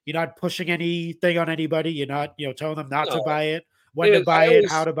not pushing anything on anybody. You're not telling them not to No. buy it, when to And buy I it,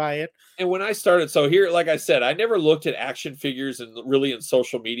 how always to buy it. And when I started, so here, like I said, I never looked at action figures and really in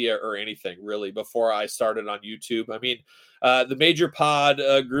social media or anything really before I started on YouTube. I mean, the Major Pod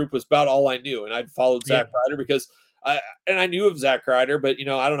group was about all I knew, and I'd followed Yeah. Zack Ryder because I knew of Zack Ryder, but I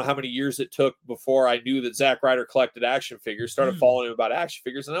don't know how many years it took before I knew that Zack Ryder collected action figures. Started following him about action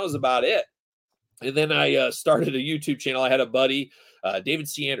figures, and that was about it. And then I started a YouTube channel. I had a buddy, David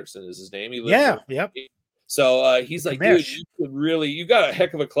C. Anderson is his name. He lives Yeah. in Yep. so he's With the like, dude, mesh. you got a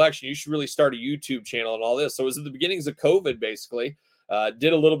heck of a collection. You should really start a YouTube channel and all this. So it was at the beginnings of COVID, basically.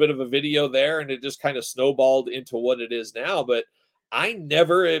 Did a little bit of a video there, and it just kind of snowballed into what it is now. But I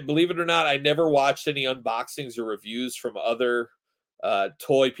never, believe it or not, I never watched any unboxings or reviews from other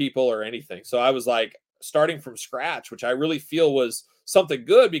toy people or anything. So I was like starting from scratch, which I really feel was something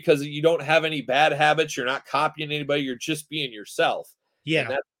good because you don't have any bad habits. You're not copying anybody. You're just being yourself. And Yeah.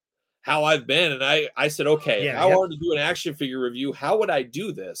 that's how I've been. And I said, okay, if Yeah. I Yep. wanted to do an action figure review, how would I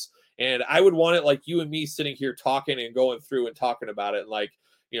do this? And I would want it like you and me sitting here talking and going through and talking about it, and like,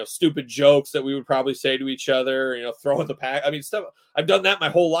 stupid jokes that we would probably say to each other, throwing the pack. I mean, stuff. I've done that my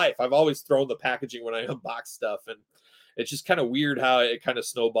whole life. I've always thrown the packaging when I unbox stuff. And it's just kind of weird how it kind of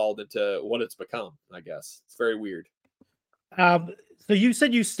snowballed into what it's become, I guess. It's very weird. So you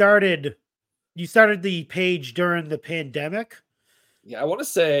said you started the page during the pandemic. Yeah, I want to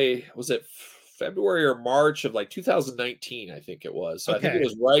say, was it February or March of like 2019? I think it was. So I think it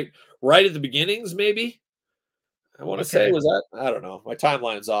Okay. was right at the beginnings, maybe. I want to say, Okay. was that? I don't know. My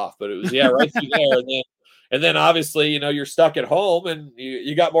timeline's off, but it was, yeah, right through there. And then obviously, you're stuck at home and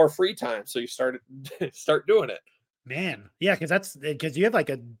you got more free time, so you start doing it. Man, yeah, because you have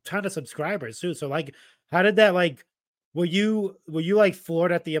like a ton of subscribers too. So like, how did that like? Were you like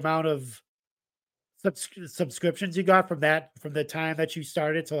floored at the amount of subscriptions you got from the time that you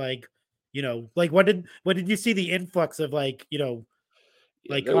started to like, like when did you see the influx of like, Yeah,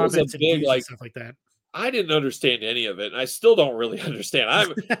 like there was a comments and big views and like stuff like that? I didn't understand any of it, and I still don't really understand.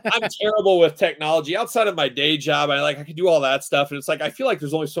 I'm terrible with technology outside of my day job. I can do all that stuff, and it's like I feel like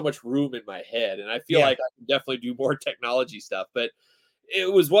there's only so much room in my head, and I feel Yeah, like I can definitely do more technology stuff. But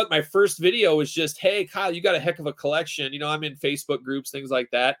it was what my first video was just, hey, Kyle, you got a heck of a collection. I'm in Facebook groups, things like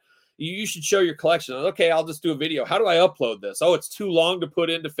that. You should show your collection. Okay, I'll just do a video. How do I upload this? Oh, it's too long to put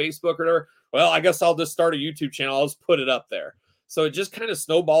into Facebook or whatever. Well, I guess I'll just start a YouTube channel. I'll just put it up there. So it just kind of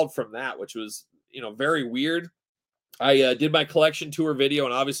snowballed from that, which was, very weird. I did my collection tour video,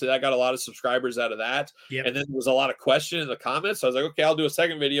 and obviously I got a lot of subscribers out of that. Yep. And then there was a lot of questions in the comments. So I was like, okay, I'll do a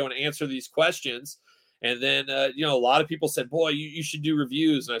second video and answer these questions. And then, a lot of people said, boy, you should do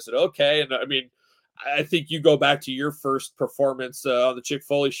reviews. And I said, okay. And I mean, I think you go back to your first performance on the Chick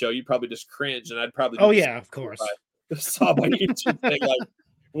Foley show, you'd probably just cringe. And I'd probably, of course. I saw my YouTube thing, like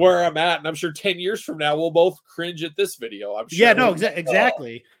where I'm at. And I'm sure 10 years from now, we'll both cringe at this video. I'm sure. Yeah, no,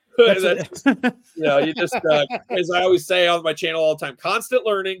 exactly. You just, as I always say on my channel all the time, constant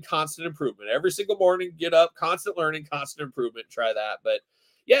learning, constant improvement. Every single morning, get up, constant learning, constant improvement. Try that. But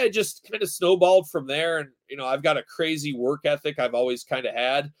yeah, it just kind of snowballed from there. And, I've got a crazy work ethic I've always kind of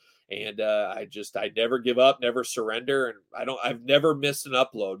had. And I never give up, never surrender. And I've never missed an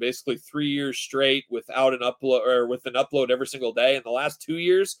upload, basically 3 years straight without an upload, or with an upload every single day. In the last 2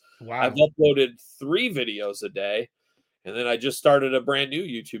 years, wow. I've uploaded 3 videos a day. And then I just started a brand new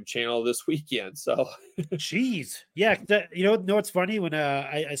YouTube channel this weekend. So, jeez, yeah. What's funny, when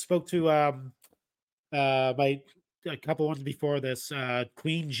I spoke to a couple ones before this,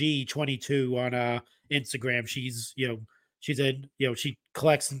 Queen G22 on Instagram. She's she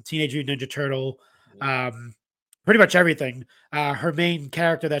collects Teenage Mutant Ninja Turtle, pretty much everything. Her main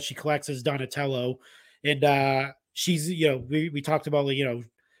character that she collects is Donatello, and she's we talked about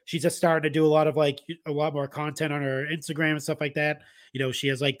she's just starting to do a lot more content on her Instagram and stuff like that. She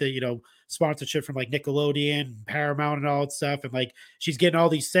has the sponsorship from Nickelodeon and Paramount and all that stuff, and she's getting all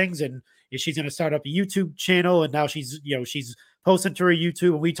these things, and she's going to start up a YouTube channel, and now she's posting to her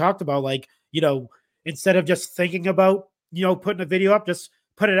YouTube. And we talked about instead of just thinking about putting a video up, just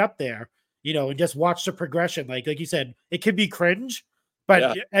put it up there, and just watch the progression. Like you said, it could be cringe,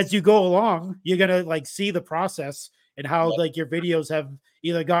 but as you go along, you're gonna see the process and how your videos have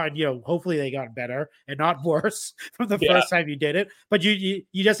either gotten, hopefully they got better and not worse from the first time you did it. But you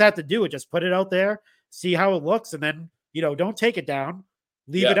just have to do it. Just put it out there, see how it looks, and then don't take it down.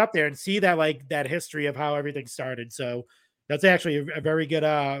 Leave it up there and see that that history of how everything started. So that's actually a very good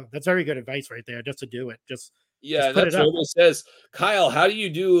that's very good advice right there, just to do it. Just that's what everybody says. Kyle, how do you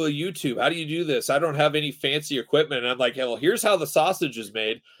do a YouTube? How do you do this? I don't have any fancy equipment. And I'm like, well, here's how the sausage is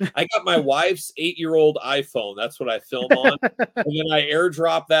made. I got my wife's 8-year-old iPhone. That's what I film on. And then I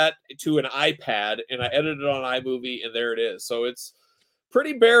airdrop that to an iPad and I edit it on iMovie, and there it is. So it's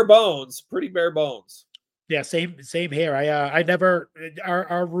pretty bare bones. Yeah, same here. I never,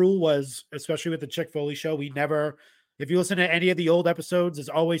 our rule was, especially with the Chick Foley show, we never, if you listen to any of the old episodes, there's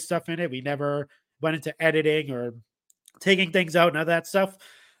always stuff in it. We never went into editing or taking things out, none of that stuff.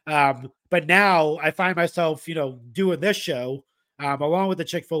 But now I find myself, doing this show along with the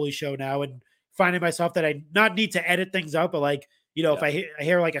Chick Foley show now, and finding myself that I not need to edit things out, but if I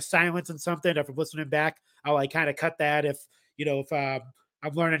hear a silence and something, if I'm listening back, I'll kind of cut that. If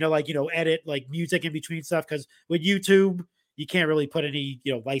I'm learning to edit music in between stuff, because with YouTube you can't really put any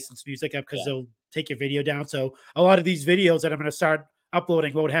licensed music up because they'll take your video down. So a lot of these videos that I'm going to start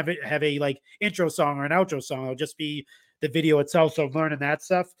uploading won't have a intro song or an outro song. It'll just be the video itself. So I'm learning that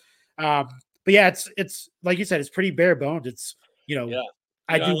stuff. But yeah, it's like you said, it's pretty bare bones. It's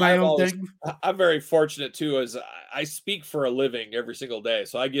I do my own thing. I'm very fortunate too, as I speak for a living every single day.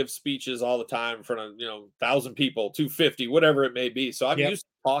 So I give speeches all the time in front of 1,000 people, 250, whatever it may be. So I'm used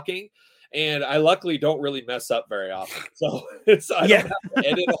to talking, and I luckily don't really mess up very often. So I don't have to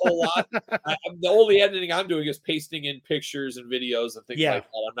edit a whole lot. The only editing I'm doing is pasting in pictures and videos and things like that.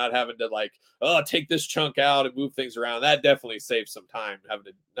 I'm not having to take this chunk out and move things around. That definitely saves some time,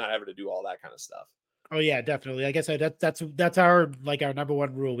 not having to do all that kind of stuff. Oh yeah, definitely. Like I said, that's our our number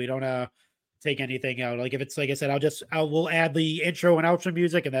one rule. We don't take anything out. If it's like I said, we'll add the intro and outro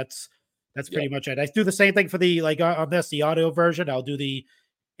music, and that's pretty much it. I do the same thing for the on the audio version. I'll do the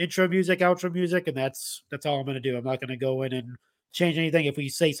intro music, outro music, and that's all I'm gonna do. I'm not gonna go in and change anything. If we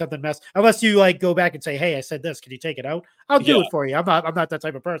say something unless you go back and say, hey, I said this, can you take it out? I'll do it for you. I'm not that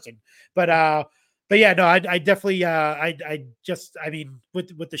type of person. But yeah, no, I definitely,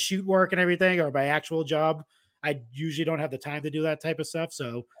 with the shoot work and everything, or my actual job, I usually don't have the time to do that type of stuff.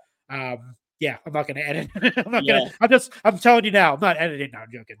 So, yeah, I'm not going to edit. I'm telling you now, I'm not editing. No,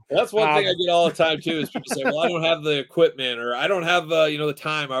 I'm joking. That's one thing I get all the time too, is people say, well, I don't have the equipment, or I don't have, the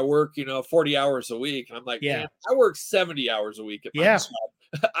time. I work, 40 hours a week. And I'm like, man, I work 70 hours a week at my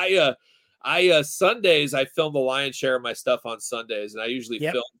job. I Sundays I film the lion's share of my stuff on Sundays, and I usually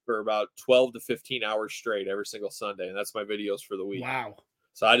Yep. film for about 12 to 15 hours straight every single Sunday, and that's my videos for the week. Wow.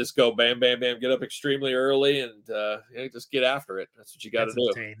 So I just go bam, bam, bam, get up extremely early, and just get after it. That's what you got to That's do.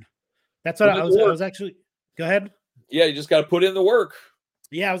 insane. That's what Put in the I work. was actually. Go ahead. Yeah, you just got to put in the work.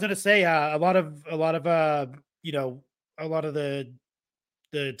 Yeah, I was gonna say a lot of you know a lot of the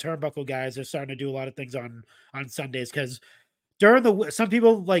turnbuckle guys are starting to do a lot of things on Sundays because during some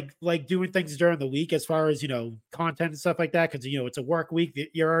people like doing things during the week as far as content and stuff like that because it's a work week.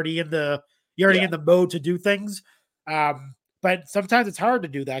 You're already in the Yeah. mode to do things. But sometimes it's hard to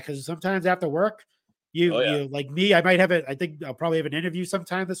do that because sometimes after work, Oh yeah. you like me, I might have it. I think I'll probably have an interview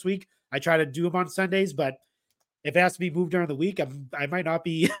sometime this week. I try to do them on Sundays, but if it has to be moved during the week, I might not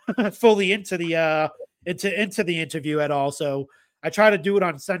be fully into the interview at all. So I try to do it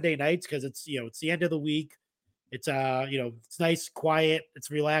on Sunday nights because it's the end of the week. It's it's nice, quiet, it's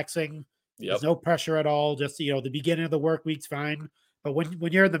relaxing. Yep. There's no pressure at all. Just the beginning of the work week's fine. But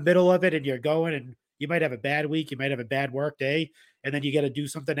when you're in the middle of it and you're going and you might have a bad week, you might have a bad work day, and then you got to do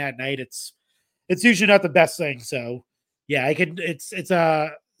something at night, it's usually not the best thing. So yeah, I can it's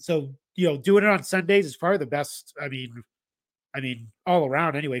so doing it on Sundays is probably the best. I mean, all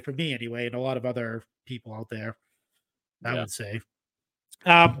around anyway, for me anyway, and a lot of other people out there, I Yeah. would say.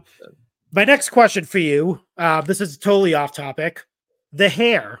 My next question for you, this is totally off topic. The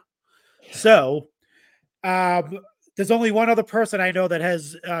hair. So, there's only one other person I know that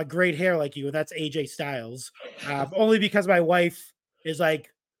has great hair like you, and that's AJ Styles. Only because my wife is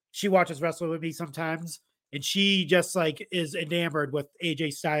like, she watches wrestling with me sometimes, and she just like is enamored with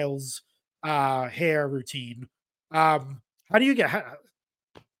AJ Styles' hair routine. How do you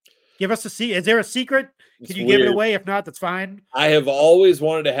give us is there a secret? It's Can you give it weird. away? If not, that's fine. I have always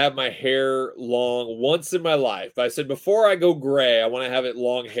wanted to have my hair long once in my life. I said before I go gray, I want to have it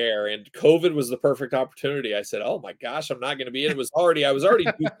long hair. And COVID was the perfect opportunity. I said, "Oh my gosh, I'm not going to be." I was already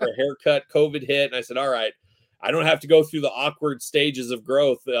due for a haircut. COVID hit, and I said, "All right, I don't have to go through the awkward stages of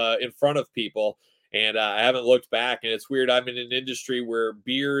growth in front of people." And I haven't looked back. And it's weird. I'm in an industry where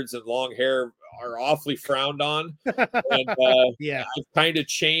beards and long hair are awfully frowned on, and Yeah. I've kind of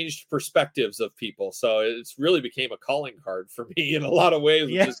changed perspectives of people. So it's really became a calling card for me in a lot of ways,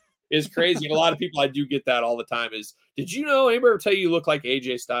 which Yeah. is crazy. And a lot of people I do get that all the time is, did you know anybody ever tell you look like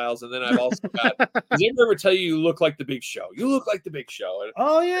AJ Styles? And then I've also got, does anybody ever tell you look like the Big Show? You look like the Big Show. And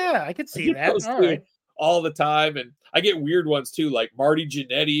Oh yeah, I could I see get that. those All too right. all the time. And I get weird ones too, like Marty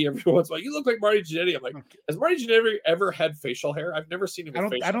Jannetty. Everyone's like, you look like Marty Jannetty. I'm like, Okay. has Marty Jannetty ever had facial hair? I've never seen him with I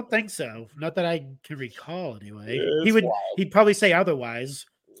facial don't think so. Not that I can recall anyway. hair. It's wild. He'd probably say otherwise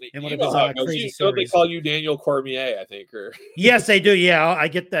in one You of know his how it goes. crazy You know they stories. call you Daniel Cormier, I think, or Yes, they do. Yeah, I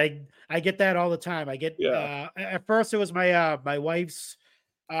get that. I get that all the time. I get yeah. at first it was my wife's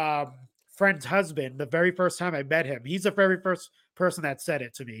um friend's husband. The very first time I met him, he's the very first person that said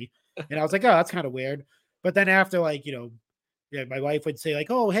it to me, and I was like, oh, that's kind of weird. But then after yeah, my wife would say like,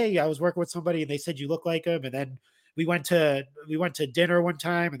 oh, hey, I was working with somebody and they said you look like him, and then we went to dinner one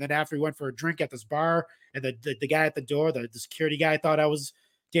time, and then after we went for a drink at this bar, and the guy at the door, the security guy, thought I was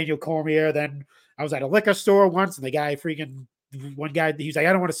Daniel Cormier. Then I was at a liquor store once, and the guy freaking one guy, he's like,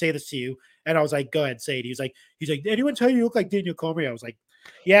 I don't want to say this to you, and I was like, go ahead, say it. He's like, did anyone tell you look like Daniel Cormier? I was like,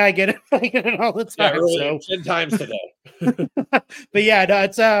 yeah, I get it, I get it all the Yeah, time. earlier So, 10 times today. but yeah, no,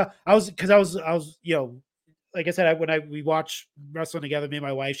 it's I was like I said, we watch wrestling together, me and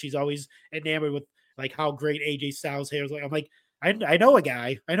my wife, she's always enamored with like how great AJ Styles hair is. Like, I'm like, I know a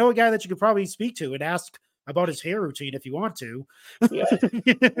guy, that you could probably speak to and ask about his hair routine if you want to. Yeah. If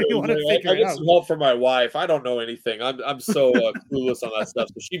you want to I figure it get out. some help from my wife. I don't know anything. I'm so clueless on that stuff.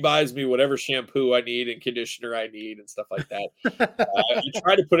 So she buys me whatever shampoo I need and conditioner I need and stuff like that. I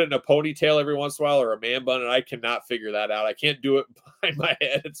try to put it in a ponytail every once in a while or a man bun, and I cannot figure that out. I can't do it behind my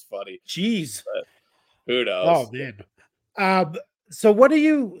head. It's funny. Jeez. But who Oh knows? man. Um. So what do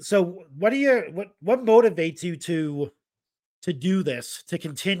you? So what do you? What motivates you to do this? To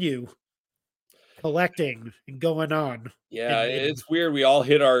continue collecting and going on? Yeah, And it's weird. We all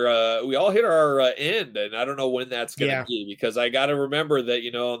hit our end, and I don't know when that's going to yeah, be because I got to remember that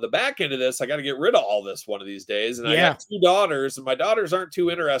on the back end of this, I got to get rid of all this one of these days. And I got yeah, two daughters, and my daughters aren't too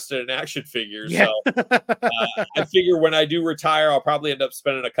interested in action figures, so yeah, I figure when I do retire, I'll probably end up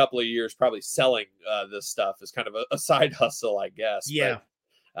spending a couple of years probably selling this stuff as kind of a side hustle, I guess. yeah,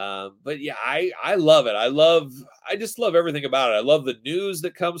 But yeah, I love it. I just love everything about it. I love the news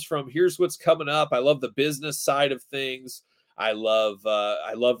that comes from here's what's coming up. I love the business side of things. I love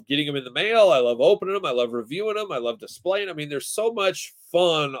getting them in the mail. I love opening them. I love reviewing them. I love displaying. I mean, there's so much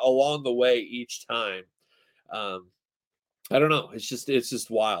fun along the way each time. Um, I don't know. It's just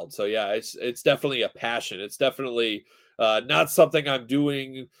wild. So yeah, it's definitely a passion. It's definitely not something I'm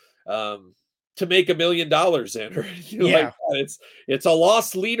doing um, to make $1 million in or anything like Yeah. that. It's a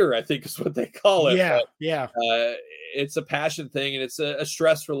lost leader, I think is what they call it. Yeah. Yeah. It's a passion thing and it's a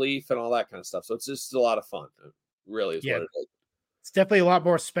stress relief and all that kind of stuff. So it's just a lot of fun. It really is Yeah. what it is. It's definitely a lot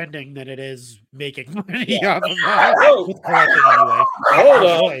more spending than it is making money Yeah. off of Oh, with collecting anyway. hold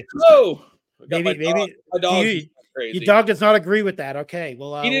Oh on. boy. Oh, I got my Maybe dog. maybe My do dog's you just going your crazy. dog does not agree with that. Okay, He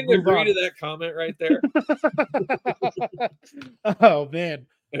we'll didn't move agree to on. that comment right there. Oh man.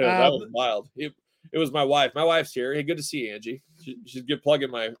 Yeah, that was wild. It was my wife. My wife's here. Hey, good to see you, Angie. She's good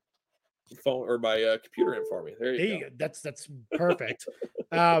plugging my phone or my computer in for me. There you There go. you go. That's perfect.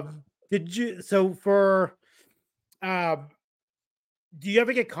 Did you so for um do you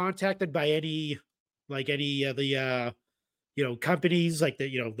ever get contacted by any like any of the companies like the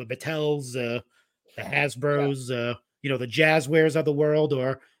the Mattels, the Yeah. Hasbros, the Jazzwares of the world,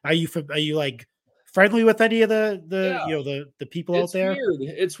 or are you like friendly with any of the Yeah. the people out It's there? weird.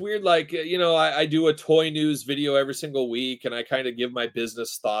 It's weird. Like, I do a toy news video every single week and I kind of give my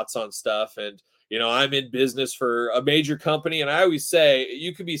business thoughts on stuff. And, I'm in business for a major company. And I always say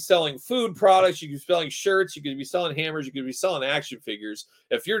you could be selling food products, you could be selling shirts, you could be selling hammers, you could be selling action figures.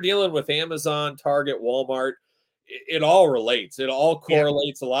 If you're dealing with Amazon, Target, Walmart, it all relates. It all Yeah.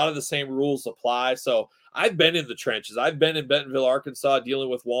 correlates. A lot of the same rules apply. So I've been in the trenches. I've been in Bentonville, Arkansas, dealing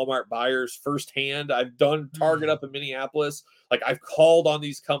with Walmart buyers firsthand. I've done Target Mm. up in Minneapolis. Like I've called on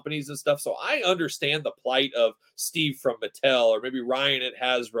these companies and stuff. So I understand the plight of Steve from Mattel or maybe Ryan at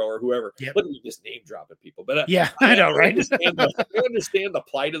Hasbro or whoever. Yep. Look at me just name dropping people. But Yeah, I know, right? I understand the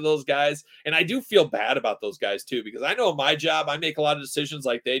plight of those guys. And I do feel bad about those guys too, because I know in my job, I make a lot of decisions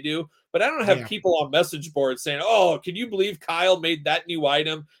like they do. But I don't have Yeah. people on message boards saying, "Oh, can you believe Kyle made that new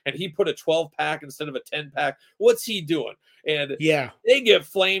item and he put a 12 pack instead of a 10 pack? What's he doing?" And Yeah. they get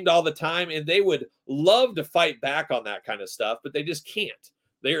flamed all the time, and they would love to fight back on that kind of stuff, but they just can't.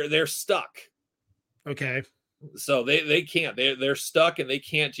 They're stuck. Okay. So they can't. They're stuck, and they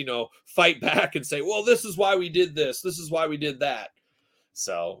can't fight back and say, "Well, this is why we did this. This is why we did that."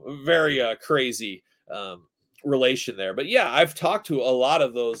 So very crazy relation there. But yeah, I've talked to a lot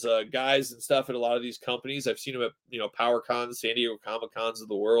of those guys and stuff at a lot of these companies. I've seen them at Power Cons, San Diego Comic Cons of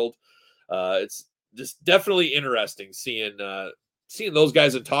the world. It's just definitely interesting seeing those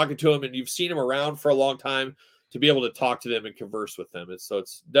guys and talking to them, and you've seen them around for a long time to be able to talk to them and converse with them.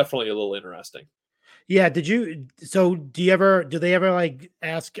 It's definitely a little interesting. Yeah. Do they ever like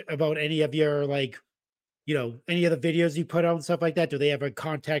ask about any of your like, any of the videos you put out and stuff like that? Do they ever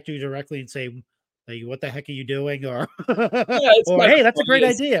contact you directly and say, like, what the heck are you doing? Or, Yeah, it's or kind hey, of that's a funny. great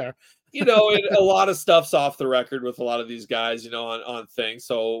idea. And a lot of stuff's off the record with a lot of these guys, on things.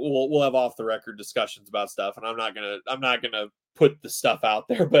 So we'll have off the record discussions about stuff, and I'm not gonna put the stuff out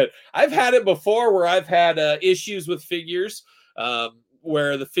there. But I've had it before where I've had issues with figures,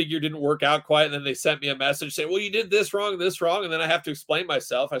 where the figure didn't work out quite, and then they sent me a message saying, "Well, you did this wrong, and then I have to explain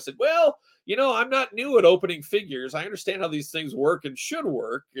myself. I said, "Well, I'm not new at opening figures. I understand how these things work and should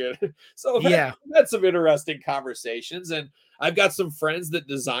work." So Yeah. that's some interesting conversations, and I've got some friends that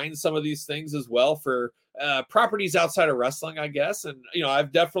design some of these things as well for properties outside of wrestling, I guess. And,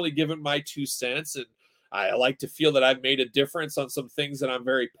 I've definitely given my 2 cents, and I like to feel that I've made a difference on some things that I'm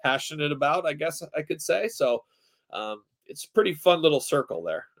very passionate about, I guess I could say. So it's a pretty fun little circle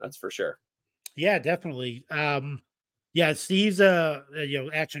there. That's for sure. Yeah, definitely. Yeah, Steve's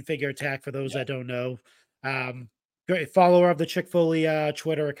action figure attack for those Yeah. that don't know. Great follower of the Chick-fil-A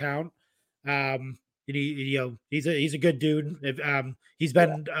Twitter account. And he's a good dude. He's Yeah.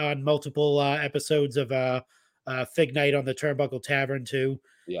 been on multiple episodes of Fig Night on the Turnbuckle Tavern too,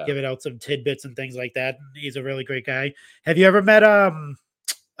 Yeah. giving out some tidbits and things like that. He's a really great guy. Have you ever met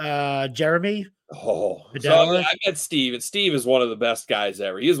Jeremy Oh, so Bedauer? I met Steve, and Steve is one of the best guys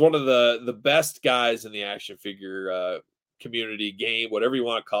ever. He is one of the best guys in the action figure community game, whatever you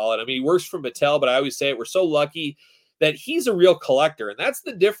want to call it. I mean, he works for Mattel, but I always say it, we're so lucky that he's a real collector, and that's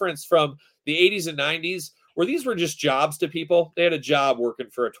the difference from the 80s and 90s, where these were just jobs to people. They had a job working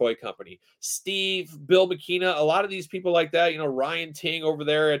for a toy company. Steve, Bill McKenna, a lot of these people like that. Ryan Ting over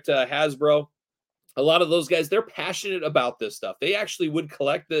there at Hasbro, a lot of those guys, they're passionate about this stuff. They actually would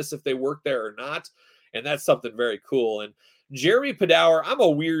collect this if they worked there or not. And that's something very cool. And Jeremy Padower, I'm a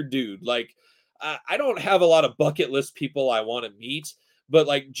weird dude. Like, I don't have a lot of bucket list people I want to meet, but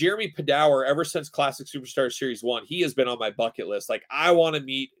like Jeremy Padower, ever since Classic Superstar Series 1, he has been on my bucket list. Like, I want to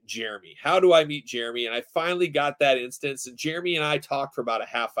meet Jeremy. How do I meet Jeremy? And I finally got that instance. And Jeremy and I talked for about a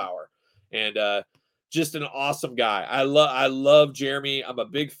half hour. And just an awesome guy. I love Jeremy. I'm a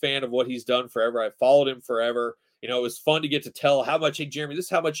big fan of what he's done forever. I followed him forever. it was fun to get to tell how much, hey, Jeremy, this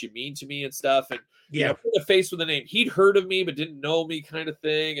is how much you mean to me and stuff. And, Yeah. put a face with a name. He'd heard of me, but didn't know me kind of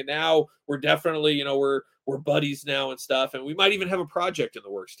thing. And now we're definitely, we're buddies now and stuff. And we might even have a project in the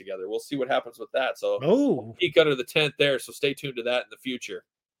works together. We'll see what happens with that. So we'll Oh. peek under the tent there. So stay tuned to that in the future.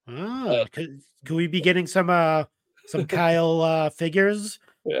 Ah, could we be getting some Kyle figures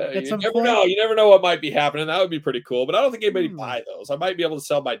Yeah, at you some never point? know. You never know what might be happening. That would be pretty cool. But I don't think anybody Hmm. buy those. I might be able to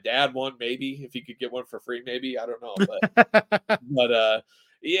sell my dad one, maybe if he could get one for free. Maybe I don't know, but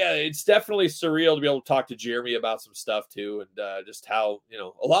yeah, it's definitely surreal to be able to talk to Jeremy about some stuff too, and just how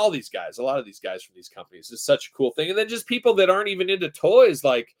a lot of these guys from these companies is such a cool thing. And then just people that aren't even into toys,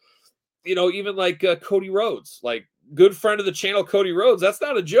 like even like Cody Rhodes, like good friend of the channel, Cody Rhodes. That's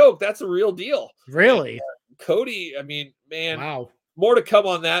not a joke. That's a real deal. And Really? Cody, I mean, man, Wow. more to come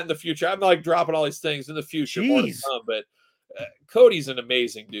on that in the future. I'm like dropping all these things in the future, more to Jeez. come. But Cody's an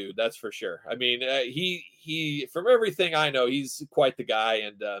amazing dude, that's for sure. I mean, he from everything I know, he's quite the guy.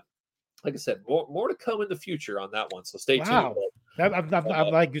 And like I said, more to come in the future on that one. So stay tuned. Wow.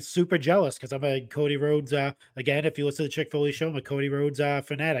 I'm like super jealous because I'm a Cody Rhodes. Again, if you listen to the Chick-fil-A show, I'm a Cody Rhodes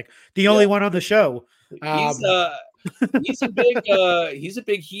fanatic. The Yeah, only one on the show. he's Um, he's a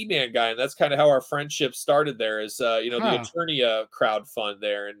big He-Man guy, and that's kind of how our friendship started there. Is the huh. Eternia crowd fund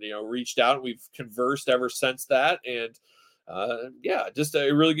there, and reached out, and we've conversed ever since that. And yeah, just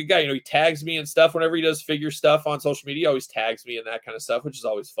a really good guy. He tags me and stuff whenever he does figure stuff on social media. He always tags me and that kind of stuff, which is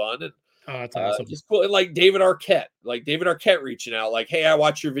always fun. And Oh, that's awesome. just cool. And like David Arquette reaching out, like, hey, I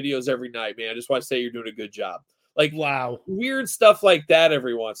watch your videos every night, man. I just want to say you're doing a good job. Like Wow. weird stuff like that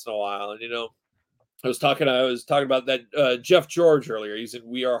every once in a while. And I was talking about that Jeff George earlier. He's in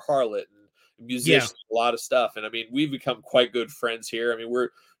We Are Harlot and Yeah. musician, a lot of stuff. And I mean, we've become quite good friends here. I mean, we're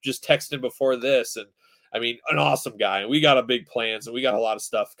just texting before this, and I mean, an awesome guy. And we got a big plans, and we got a lot of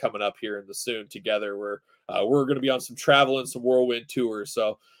stuff coming up here in the soon together. Where we're going to be on some travel and some whirlwind tours.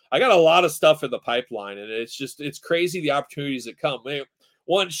 So I got a lot of stuff in the pipeline, and it's crazy the opportunities that come.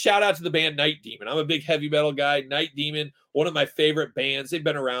 One shout out to the band Night Demon. I'm a big heavy metal guy. Night Demon, one of my favorite bands. They've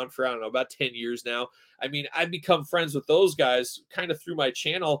been around for, I don't know, about 10 years now. I mean, I've become friends with those guys kind of through my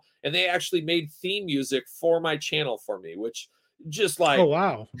channel, and they actually made theme music for my channel for me, which just Oh, like,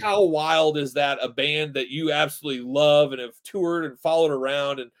 wow. how wild is that? A band that you absolutely love and have toured and followed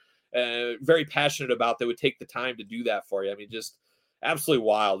around and very passionate about, that would take the time to do that for you. I mean, just absolutely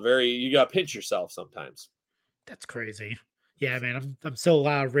wild. You got to pinch yourself sometimes. That's crazy. Yeah, man. I'm still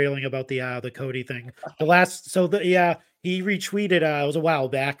railing about the Cody thing. The last so the yeah, he retweeted it was a while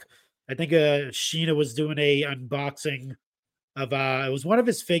back. I think Sheena was doing a unboxing of it was one of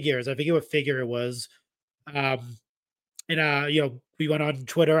his figures. I forget what figure it was. Um and we went on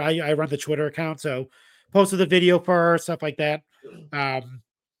Twitter. I run the Twitter account, so posted the video for her, stuff like that. Um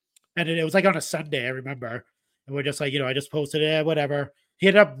and it was like on a Sunday, I remember. And we're just like, I just posted it, whatever. He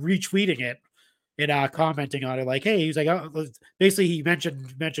ended up retweeting it and commenting on it, like, hey, he's like, oh, basically he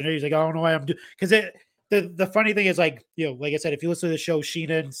mentioned it. He's like, I don't know why I'm doing, because the funny thing is, like, like I said, if you listen to the show,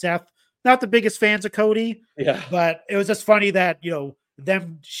 Sheena and Seth, not the biggest fans of Cody, Yeah. but it was just funny that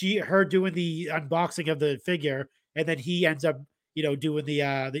her doing the unboxing of the figure, and then he ends up doing the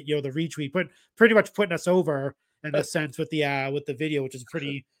retweet, pretty much putting us over in a sense with the video, which is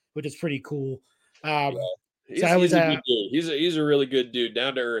pretty cool. Yeah. Um, so He's I was he's a good dude. He's a really good dude,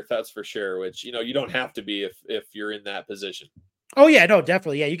 down to earth, that's for sure. Which you don't have to be if you're in that position. Oh yeah, no,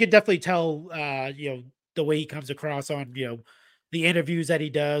 definitely. Yeah, you could definitely tell the way he comes across on, the interviews that he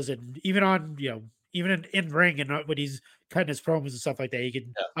does, and even on, even in ring, and when he's cutting his promos and stuff like that. You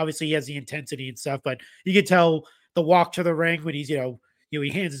can, Yeah, obviously, he has the intensity and stuff, but you could tell the walk to the ring when he's, he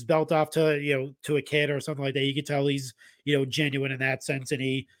hands his belt off to, to a kid or something like that. You could tell he's, genuine in that sense, and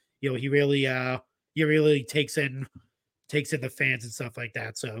he really takes in the fans and stuff like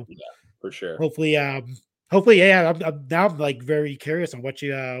that. So yeah, for sure. hopefully, hopefully, yeah. Now I'm like very curious on what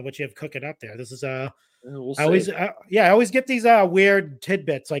you have cooking up there. This is Yeah, we'll I see. always yeah, I always get these weird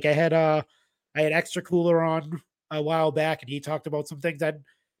tidbits. Like I had extra cooler on a while back, and he talked about some things that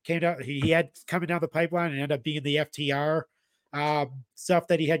came down. He had coming down the pipeline, and ended up being the FTR stuff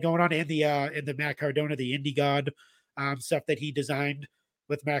that he had going on, in the Matt Cardona, the Indie God stuff that he designed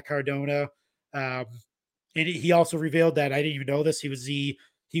with Matt Cardona. Um, and he also revealed that, I didn't even know this. He was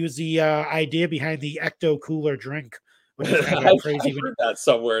the idea behind the Ecto Cooler drink, which is kind of a I've crazy one. heard that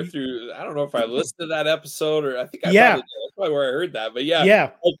somewhere through. I don't know if I listened to that episode, or I think I probably Yeah, did. That's probably where I heard that. But yeah,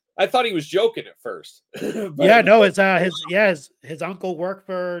 yeah, I thought he was joking at first, but yeah. No, it's his uncle worked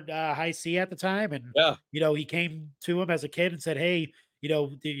for High C at the time, and yeah, he came to him as a kid and said, "Hey, the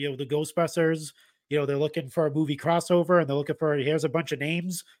Ghostbusters, they're looking for a movie crossover, and they're looking for, here's a bunch of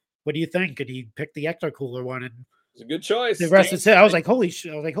names. what do you think? And he picked the Ecto Cooler one, and It's a good the choice. rest is it. Dang. I was like, holy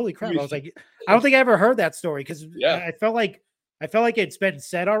shit! I was like, holy crap! I was like, I don't think I ever heard that story because Yeah. I felt like it's been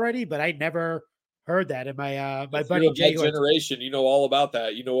said already, but I never heard that. And my If you're buddy of Jay, that who I generation, you know all about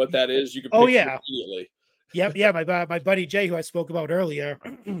that. You know what that is. You can oh picture it yeah, immediately. yep, yeah, my buddy Jay, who I spoke about earlier,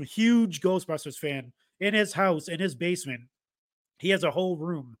 huge Ghostbusters fan. In his house, in his basement, he has a whole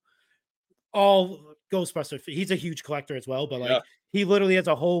room all Ghostbuster. He's a huge collector as well, but Yeah. like he literally has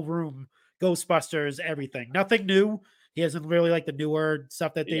a whole room Ghostbusters, everything. Nothing new. He hasn't really like the newer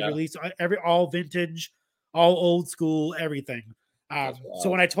stuff that they Yeah. released. Every all vintage, all old school, everything. That's So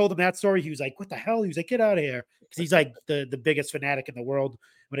when wild. I told him that story, he was like, "What the hell?" He was like, "Get out of here," because he's like the biggest fanatic in the world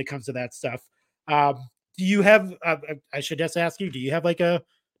when it comes to that stuff. Do you have? I should just ask you. Do you have a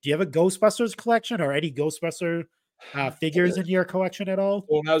Ghostbusters collection or any Ghostbuster figures in your collection at all?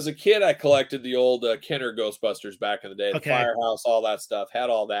 When I was a kid, I collected the old Kenner Ghostbusters back in the day, the Okay. firehouse, all that stuff. Had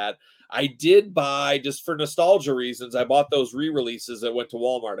all that. I did buy, just for nostalgia reasons, I bought those re-releases that went to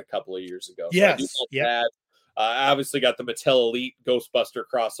Walmart a couple of years ago. So I do Yes. want Yep. that. I obviously got the Mattel Elite Ghostbuster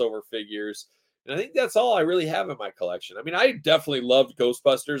crossover figures. And I think that's all I really have in my collection. I mean, I definitely loved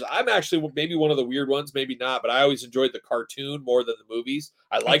Ghostbusters. I'm actually maybe one of the weird ones, maybe not, but I always enjoyed the cartoon more than the movies.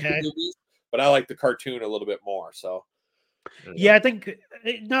 I like the Okay. movies, but I like the cartoon a little bit more. So, I don't know. Yeah, I think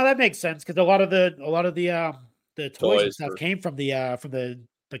no, that makes sense because a lot of the toys and Toys stuff for, came from the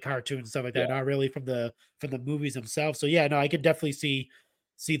cartoons and stuff like yeah. that, not really from the movies themselves. So yeah, no, I could definitely see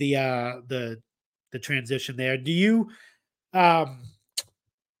the transition there. Do you um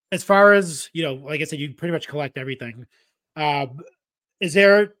as far as like I said, you pretty much collect everything. Um, is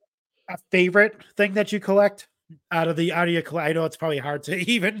there a favorite thing that you collect out of your I know it's probably hard to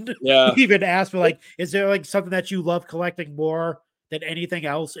even Yeah. even ask, but like, is there like something that you love collecting more than anything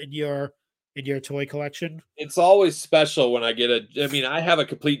else in your toy collection? It's always special when I get I mean, I have a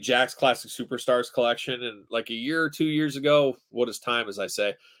complete Jack's Classic Superstars collection, and like a year or 2 years ago, what is time, as I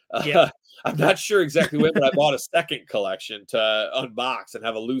say, Yep. uh, I'm not sure exactly when, but I bought a second collection to unbox and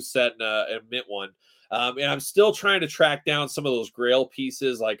have a loose set and a mint one. And I'm still trying to track down some of those Grail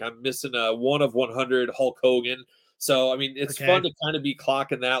pieces. Like I'm missing a 1 of 100 Hulk Hogan. So I mean, it's fun Okay. to kind of be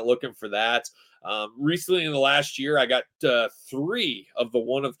clocking that, looking for that. Recently, in the last year, I got 3 of the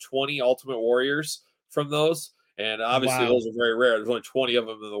 1 of 20 Ultimate Warriors from those. And obviously, Wow. those are very rare. There's only 20 of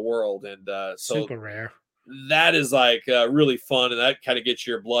them in the world. And so Super rare. that is like really fun. And that kind of gets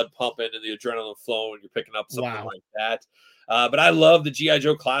your blood pumping and the adrenaline flowing when you're picking up something Wow. like that. But I love the G.I.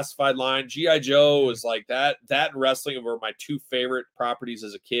 Joe classified line. G.I. Joe Mhm. is like that. That and wrestling were my 2 favorite properties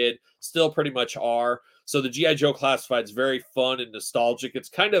as a kid, still pretty much are. So the G.I. Joe classified is very fun and nostalgic. It's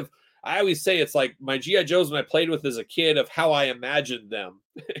kind of, I always say it's like my GI Joes when I played with as a kid of how I imagined them,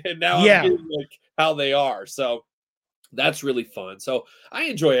 and now I'm Yeah. getting like how they are. So that's really fun. So I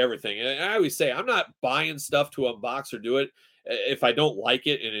enjoy everything, and I always say I'm not buying stuff to unbox or do it if I don't like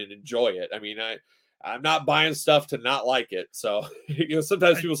it and enjoy it. I mean, I'm not buying stuff to not like it. So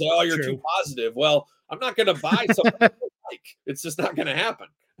sometimes Uh, people say, "Oh, you're too True. positive." Well, I'm not going to buy something I don't like. It's just not going to happen.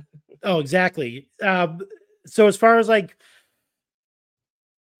 Oh, exactly. So as far as like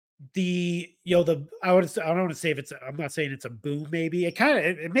the I don't want to say if it's I'm not saying it's a boom, maybe it kind of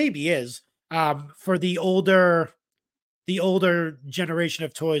it maybe is for the older generation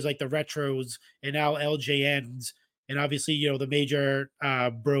of toys like the retros and now LJNs and obviously the major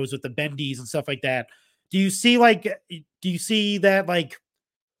bros with the bendies and stuff like that. Do you see like do you see that like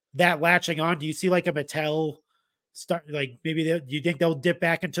that latching on? Do you see like a Mattel start like maybe do you think they'll dip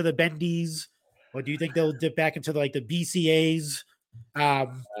back into the bendies or do you think they'll dip back into like the BCAs Uh,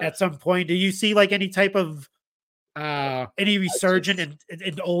 at some point? Do you see like any type of any I resurgent just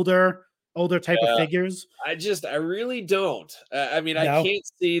in older type of yeah. figures? I really don't. I mean, I No. can't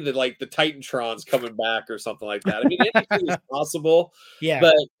see that like the Titantrons coming back or something like that. I mean, anything is possible, Yeah.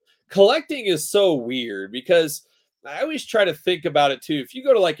 but collecting is so weird because I always try to think about it too. If you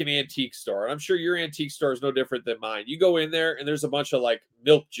go to like an antique store, and I'm sure your antique store is no different than mine. You go in there and there's a bunch of like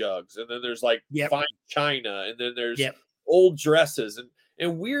milk jugs, and then there's like Yep. fine china, and then there's Yep. old dresses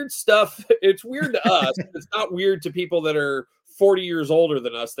and weird stuff. It's weird to us. It's not weird to people that are 40 years older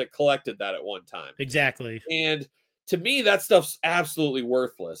than us that collected that at one time. Exactly. And to me, that stuff's absolutely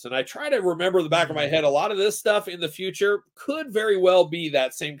worthless. And I try to remember in the back of my Mm. head, a lot of this stuff in the future could very well be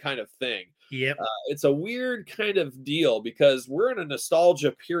that same kind of thing. Yep. It's a weird kind of deal because we're in a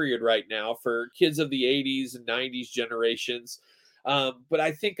nostalgia period right now for kids of the 80s and 90s generations. But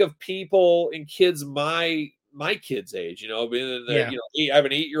I think of people and kids my kids' age, being in the, Yeah. I have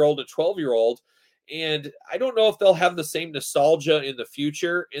an 8-year-old and 12-year-old, And I don't know if they'll have the same nostalgia in the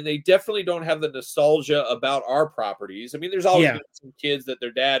future. And they definitely don't have the nostalgia about our properties. I mean, there's always Yeah. been some kids that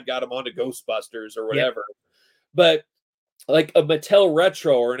their dad got them onto Ghostbusters or Yep. whatever. But like a Mattel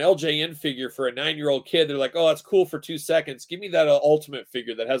retro or an LJN figure for a 9-year-old kid, they're like, "Oh, that's cool for 2 seconds. Give me that Ultimate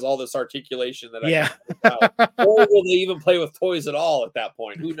figure that has all this articulation that I can Yeah. play without." Or will they even play with toys at all at that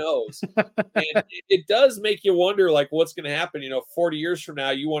point? Who knows? And it does make you wonder, like, what's going to happen. 40 years from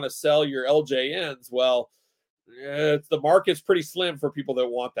now, you want to sell your LJNs. Well, the market's pretty slim for people that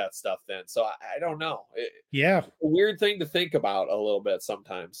want that stuff then. So I don't know. Yeah. A weird thing to think about a little bit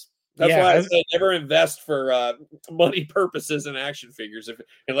sometimes. That's why I Yeah. say never invest for money purposes in action figures,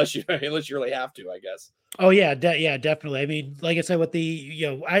 unless you really have to, I guess. Oh yeah, yeah, definitely. I mean, like I said, with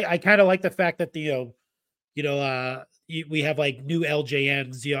the I kind of like the fact that the we have like new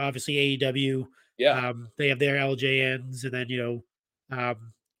LJNs. Obviously AEW, Yeah, they have their LJNs, and then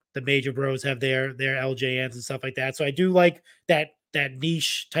the Major Bros have their LJNs and stuff like that. So I do like that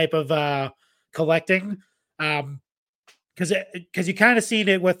niche type of collecting, because you kind of seen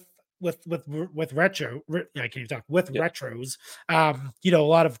it with retro. I can't even talk with yeah. retros. A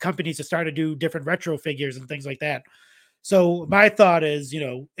lot of companies are starting to do different retro figures and things like that. So my thought is,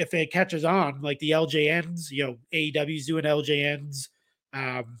 if it catches on, like the LJNs, AEW's doing LJNs.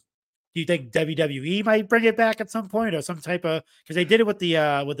 Do you think WWE might bring it back at some point, or some type of, because they did it with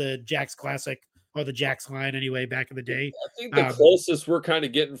the Jax Classic, or the Jax line anyway back in the day. I think the Um, closest we're kind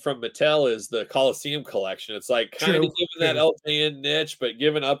of getting from Mattel is the Coliseum collection. It's like kind of true, giving that true. LJN niche, but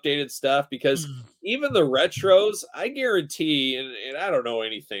giving updated stuff because Mm, even the retros, I guarantee, and I don't know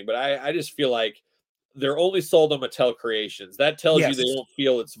anything, but I just feel like they're only sold on Mattel Creations. That tells you they yes. don't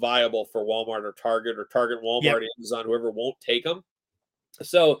feel it's viable for Walmart or Target, Yep. Walmart, Amazon, whoever won't take them.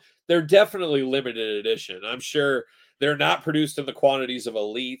 So they're definitely limited edition. I'm sure they're not produced in the quantities of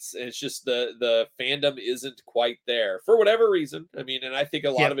elites. It's just the fandom isn't quite there for whatever reason. I mean, and I think a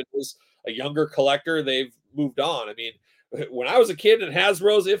lot of Yep. it is a younger collector. They've moved on. I mean, when I was a kid in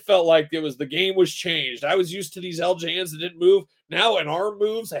Hasbro's, it felt like the game was changed. I was used to these LJNs that didn't move. Now an arm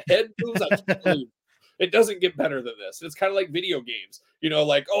moves, a head moves. I can't believe it doesn't get better than this. It's kind of like video games,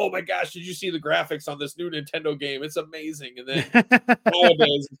 like, oh my gosh, did you see the graphics on this new Nintendo game? It's amazing. And then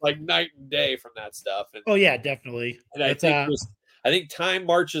nowadays it's like night and day from that stuff. And Oh yeah, definitely. and That's I think time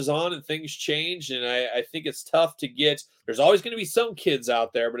marches on and things change. And I think it's tough to get. There's always going to be some kids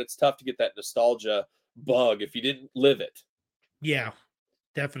out there, but it's tough to get that nostalgia bug if you didn't live it. yeah,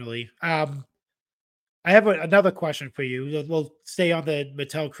 definitely. I have another question for you. We'll stay on the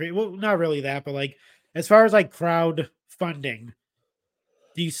Mattel create. Well, not really that, but like as far as like crowd funding,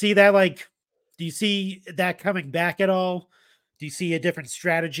 do you see that do you see that coming back at all? Do you see a different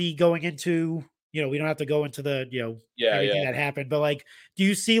strategy going into, we don't have to go into the, Yeah, everything yeah, that happened, but like, do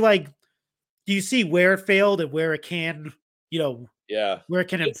you see like, do you see where it failed and where it can, you know, yeah. where it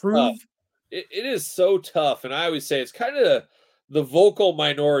can It's tough. improve? It is so tough, and I always say it's kind of the vocal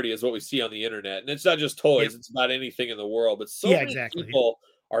minority is what we see on the internet, and it's not just Yep. toys; it's about anything in the world. But so Yeah, many exactly. people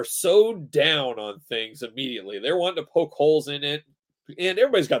are so down on things immediately. They're wanting to poke holes in it, and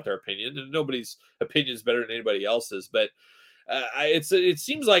everybody's got their opinion, and nobody's opinion is better than anybody else's. But it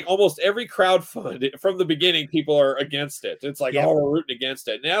seems like almost every crowdfund from the beginning, people are against it. It's like, oh, Yep. we're rooting against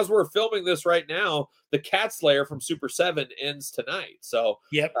it. And as we're filming this right now, the Cat Slayer from Super 7 ends tonight. So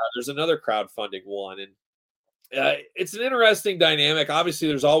Yep. there's another crowdfunding one. And it's an interesting dynamic. Obviously,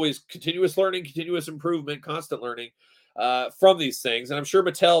 there's always continuous learning, continuous improvement, constant learning from these things. And I'm sure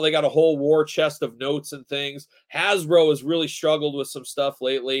Mattel, they got a whole war chest of notes and things. Hasbro has really struggled with some stuff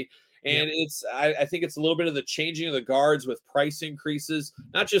lately. Yep. And I think it's a little bit of the changing of the guards with price increases,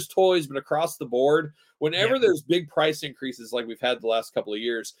 not just toys, but across the board. Whenever Yep. there's big price increases like we've had the last couple of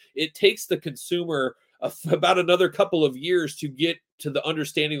years, it takes the consumer about another couple of years to get to the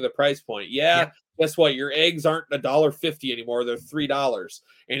understanding of the price point. Yeah, Yep. guess what? Your eggs aren't $1.50 anymore; they're $3,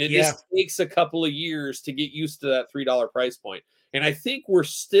 and it Yeah. just takes a couple of years to get used to that $3 price point. And I think we're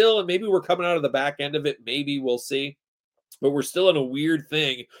still, and maybe we're coming out of the back end of it. Maybe we'll see, but we're still in a weird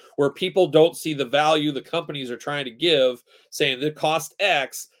thing where people don't see the value the companies are trying to give, saying that cost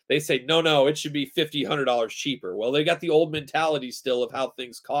X. They say, no, it should be $50, $100 cheaper. Well, they got the old mentality still of how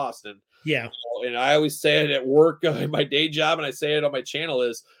things cost. Yeah. And I always say it at work in my day job, and I say it on my channel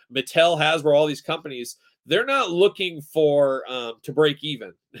is Mattel, Hasbro, all these companies, they're not looking for to break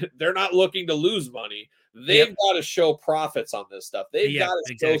even. They're not looking to lose money. They've Yep. got to show profits on this stuff. They've got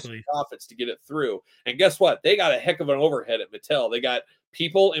Yep. to show some Exactly. profits to get it through. And guess what? They got a heck of an overhead at Mattel. They got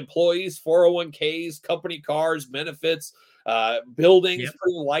people, employees, 401ks, company cars, benefits. buildings, Yep.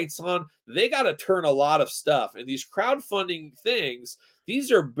 putting lights on. They got to turn a lot of stuff. And these crowdfunding things,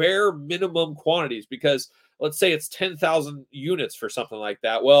 these are bare minimum quantities because let's say it's 10,000 units for something like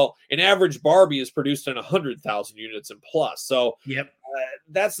that. Well, an average Barbie is produced in 100,000 units and plus. So Yep.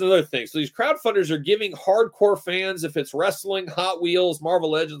 that's another thing. So these crowdfunders are giving hardcore fans, if it's wrestling, Hot Wheels, Marvel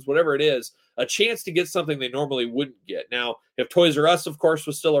Legends, whatever it is, a chance to get something they normally wouldn't get. Now, if Toys R Us, of course,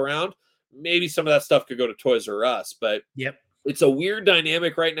 was still around, maybe some of that stuff could go to Toys R Us, but Yep. it's a weird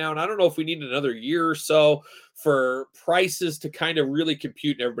dynamic right now. And I don't know if we need another year or so for prices to kind of really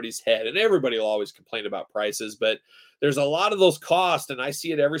compute in everybody's head. And everybody will always complain about prices, but there's a lot of those costs. And I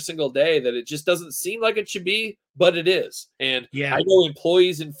see it every single day that it just doesn't seem like it should be, but it is. And Yeah. I know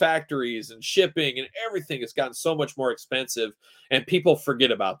employees in factories and shipping and everything has gotten so much more expensive. And people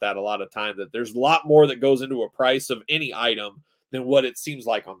forget about that a lot of time, that there's a lot more that goes into a price of any item than what it seems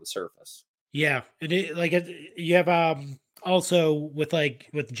like on the surface. Yeah. And you have also with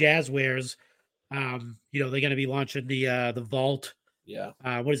with Jazzwares, they're gonna be launching the vault. Yeah.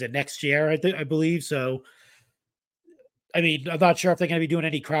 What is it, next year? I believe so. I mean, I'm not sure if they're going to be doing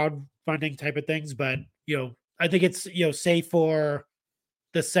any crowdfunding type of things, but I think it's safe for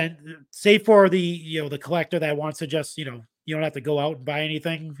safe for the the collector that wants to just you don't have to go out and buy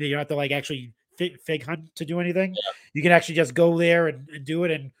anything. You don't have to like actually fig hunt to do anything. You can actually just go there and do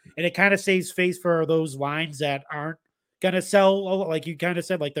it, and it kind of saves face for those lines that aren't gonna sell. Like you kind of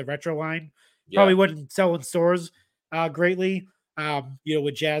said, like the retro line Yeah. probably wouldn't sell in stores greatly.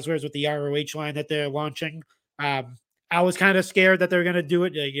 With Jazzwares with the ROH line that they're launching. Um, I was kind of scared that they're gonna do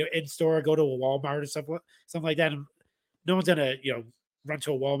it in store, go to a Walmart or something like that. And no one's gonna run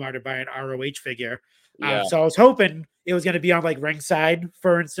to a Walmart or buy an ROH figure. Yeah. So I was hoping it was going to be on like ringside,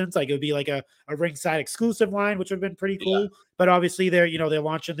 for instance, like it would be like a ringside exclusive line, which would have been pretty Yeah. cool. But obviously they're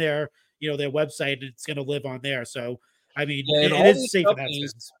launching their website and it's going to live on there. So I mean, And it is safe in that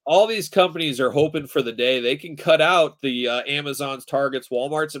sense. all these companies are hoping for the day they can cut out the Amazons, Targets,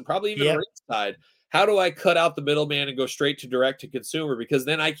 WalMarts, and probably even Yep. Ringside. How do I cut out the middleman and go straight to direct to consumer? Because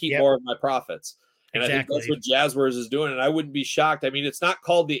then I keep Yep. more of my profits. And I think that's Exactly. what Jazzwares is doing. And I wouldn't be shocked. I mean, it's not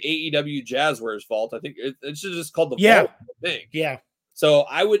called the AEW Jazzwares Vault. I think it's just called the Yeah. Vault thing. Yeah. So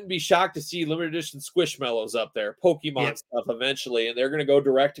I wouldn't be shocked to see limited edition Squishmallows up there, Pokemon Yep. stuff eventually, and they're going to go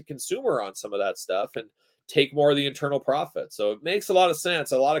direct to consumer on some of that stuff and take more of the internal profit. So it makes a lot of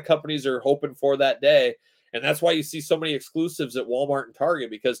sense. A lot of companies are hoping for that day, and that's why you see so many exclusives at Walmart and Target,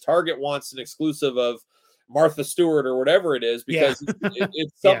 because Target wants an exclusive of Martha Stewart or whatever it is, Yeah. because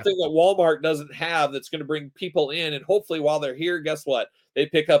it's Yeah. something that Walmart doesn't have that's going to bring people in, and hopefully while they're here, guess what? They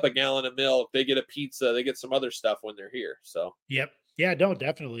pick up a gallon of milk, they get a pizza, they get some other stuff when they're here. So Yep. Yeah, no,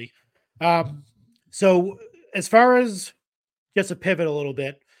 definitely. So as far as just to pivot a little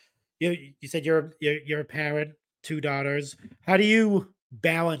bit, you said you're a parent, two daughters. How do you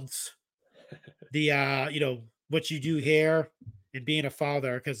balance the what you do here and being a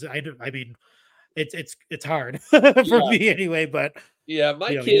father? Because I mean it's hard for yeah. me anyway, but Yeah, my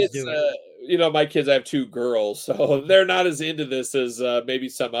you just kids, do it. my kids, I have 2 girls, so they're not as into this as, maybe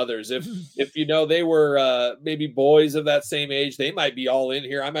some others. If they were, maybe boys of that same age, they might be all in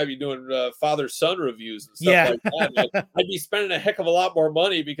here. I might be doing, father-son reviews and stuff Yeah. like that. I'd be spending a heck of a lot more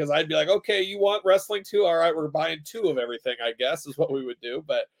money because I'd be like, "Okay, you want wrestling too? Alright, we're buying 2 of everything, I guess," is what we would do,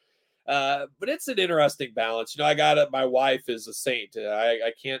 but it's an interesting balance. I got it. My wife is a saint.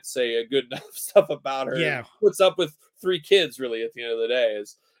 I can't say a good enough stuff about her. Yeah. Puts up with 3 kids really at the end of the day.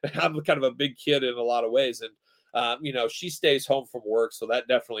 Is I'm kind of a big kid in a lot of ways, and she stays home from work, so that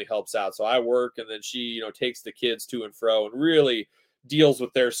definitely helps out. So I work, and then she takes the kids to and fro, and really deals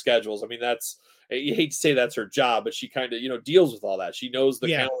with their schedules. I mean, that's you hate to say that's her job, but she kind of deals with all that. She knows the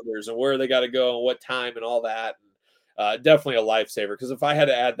Yeah. calendars and where they got to go and what time and all that. Definitely a lifesaver, because if I had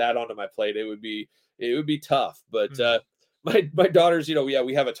to add that onto my plate, it would be tough. But Mhm. my daughters, yeah,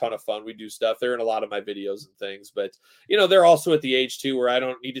 we have a ton of fun. We do stuff. They're in a lot of my videos and things, but they're also at the age too where I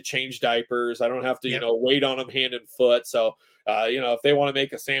don't need to change diapers. I don't have to Yep. wait on them hand and foot. So if they want to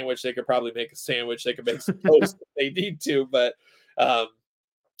make a sandwich, they could probably make a sandwich. They could make some toast if they need to, but um,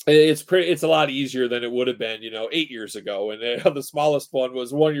 it's a lot easier than it would have been 8 years ago, and the smallest one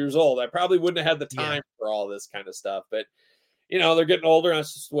was 1 years old. I probably wouldn't have had the Yeah. time for all this kind of stuff, but they're getting older, and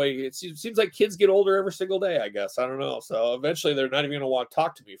that's just the way it seems like kids get older every single day, I guess. I don't know. So eventually they're not even going to want to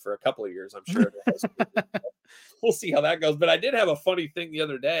talk to me for a couple of years, I'm sure. We'll see how that goes. But I did have a funny thing the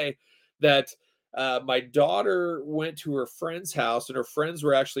other day that my daughter went to her friend's house, and her friends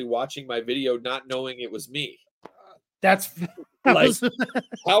were actually watching my video, not knowing it was me. That's that Like, was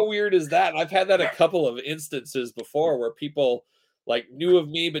how weird is that? And I've had that a couple of instances before where people like knew of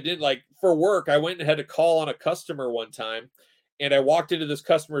me, but didn't like for work. I went and had to call on a customer one time, and I walked into this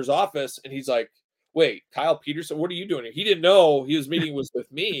customer's office, and he's like, "Wait, Kyle Peterson, what are you doing here?" He didn't know his meeting was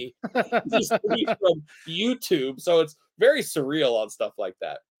with me. He's from YouTube, so it's very surreal on stuff like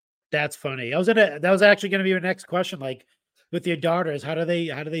that. That's funny. That was actually gonna be your next question, like, with your daughters, how do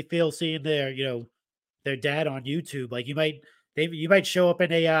they feel seeing their, their dad on YouTube? Like, you might show up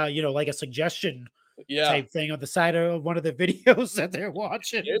in a, like a suggestion Yeah. type thing on the side of one of the videos that they're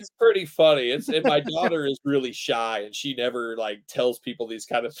watching. It's pretty funny. It's and my daughter is really shy, and she never, like, tells people these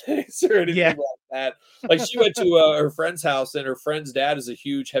kind of things or Yeah. anything like that. Like, she went to, her friend's house, and her friend's dad is a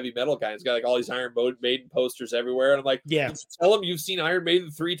huge heavy metal guy. He's got, like, all these Maiden posters everywhere, and I'm like, Yeah. "Did you tell him you've seen Iron Maiden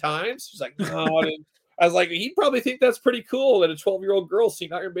 3 times?" She's like, "No, I didn't." I was like, "He'd probably think that's pretty cool that a 12-year-old girl's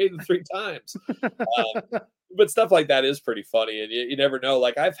seen Iron Maiden 3 times." But stuff like that is pretty funny, and you never know.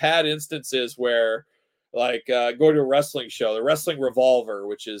 Like, I've had instances where like go to a wrestling show, the Wrestling Revolver,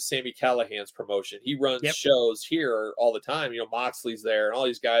 which is Sammy Callahan's promotion. He runs Yep. shows here all the time. Moxley's there and all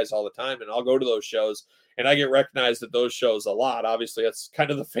these guys all the time, and I'll go to those shows and I get recognized at those shows a lot. Obviously, that's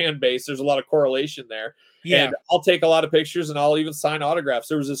kind of the fan base. There's a lot of correlation there. Yeah. And I'll take a lot of pictures and I'll even sign autographs.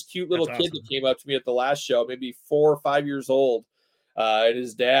 There was this cute little That's kid that awesome. came up to me at the last show, maybe 4 or 5 years old. And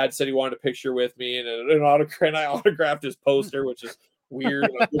his dad said he wanted a picture with me and an autograph. And I autographed his poster, which is weird.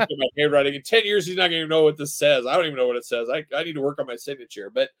 And I'm looking at my handwriting. In 10 years, he's not going to know what this says. I don't even know what it says. I need to work on my signature.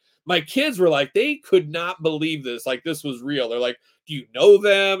 But my kids were like, they could not believe this. Like, this was real. They're like, do you know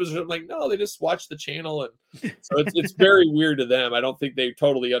them? I'm like, no, they just watch the channel. And so it's very weird to them. I don't think they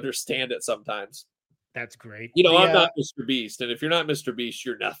totally understand it sometimes. That's great. I'm not Mr. Beast. And if you're not Mr. Beast,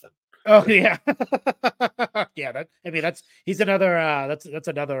 you're nothing. Oh yeah. Yeah, he's another that's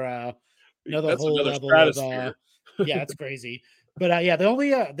another That's whole another level of stratosphere. yeah, it's crazy. But yeah, the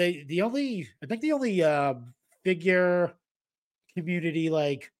only I think the only figure community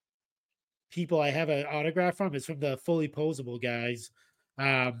like people I have an autograph from is from the fully posable guys.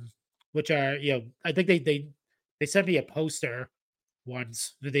 Which are, I think they sent me a poster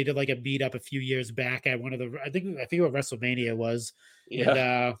once. They did like a meetup a few years back at one of the I think what WrestleMania was. And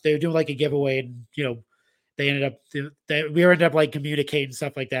Yeah. they were doing like a giveaway, and they ended up we ended up like communicating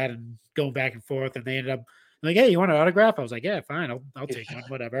stuff like that and going back and forth, and they ended up like, "Hey, you want an autograph?" I was like, "Yeah, fine, I'll take one,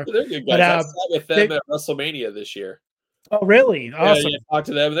 whatever." They're good But guys. I sat with them at WrestleMania this year. oh really? Yeah, Awesome. yeah, talk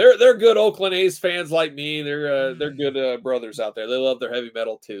to them. They're good Oakland A's fans like me. They're good brothers out there. They love their heavy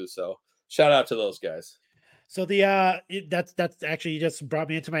metal too. So shout out to those guys. So that's actually, you just brought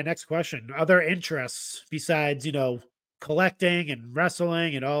me into my next question. Other interests besides, collecting and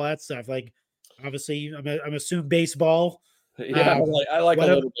wrestling and all that stuff. Like, obviously, I'm assuming baseball. Yeah, I like a What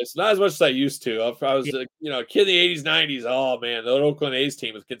little bit. Not as much as I used to. I was yeah, a kid in the 80s, 90s. Oh man, the Oakland A's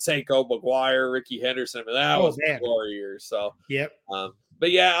team with Canseco, McGuire, Ricky Henderson. I mean, that oh was man, glory years. So yep, but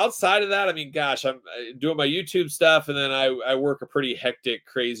yeah, outside of that, I mean, gosh, I'm doing my YouTube stuff, and then I work a pretty hectic,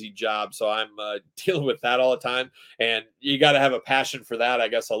 crazy job, so I'm dealing with that all the time. And you got to have a passion for that, I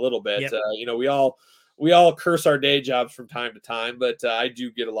guess, a little bit. yep, We all curse our day jobs from time to time, but I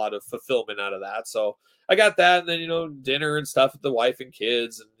do get a lot of fulfillment out of that. So I got that, and then dinner and stuff with the wife and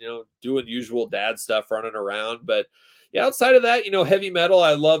kids, and doing usual dad stuff, running around, but. Yeah, outside of that, heavy metal,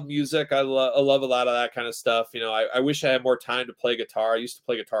 I love music. I love a lot of that kind of stuff. I wish I had more time to play guitar. I used to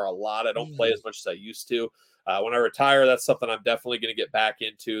play guitar a lot. I don't play as much as I used to. When I retire, that's something I'm definitely going to get back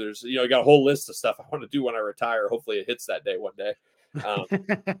into. There's, I got a whole list of stuff I want to do when I retire. Hopefully it hits that day one day.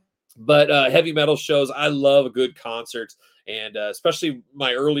 But heavy metal shows, I love a good concert. And especially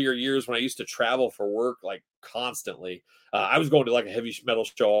my earlier years when I used to travel for work, like constantly, I was going to like a heavy metal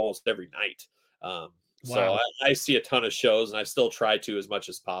show almost every night. So wow, I see a ton of shows, and I still try to as much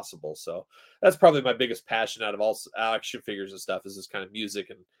as possible. So that's probably my biggest passion out of all action figures and stuff is this kind of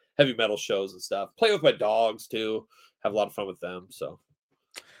music and heavy metal shows and stuff. Play with my dogs too. Have a lot of fun with them. So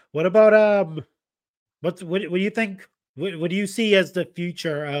what about what do you think? What do you see as the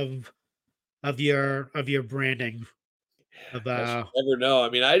future of your branding of gosh, you never know. I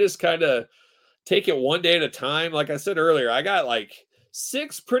mean, I just kind of take it one day at a time. Like I said earlier, I got like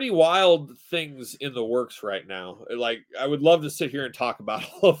 6 pretty wild things in the works right now. Like, I would love to sit here and talk about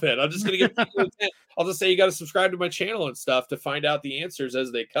all of it. I'm just going to give people intent. I'll just say you got to subscribe to my channel and stuff to find out the answers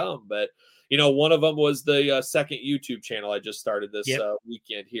as they come. But, one of them was the second YouTube channel I just started this yep,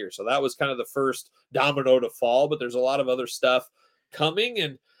 weekend here. So that was kind of the first domino to fall, but there's a lot of other stuff coming.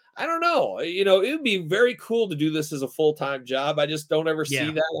 And I don't know, it would be very cool to do this as a full-time job. I just don't ever see yeah,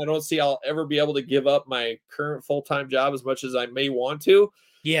 that. I don't see I'll ever be able to give up my current full-time job as much as I may want to.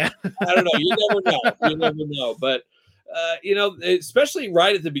 yeah, I don't know. You never know. You never know. But especially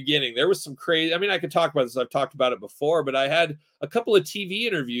right at the beginning, there was some crazy. I mean, I could talk about this. I've talked about it before, but I had a couple of TV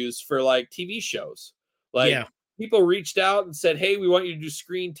interviews for like TV shows. Like Yeah. people reached out and said, "Hey, we want you to do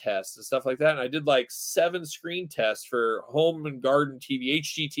screen tests and stuff like that." And I did like 7 screen tests for home and garden TV,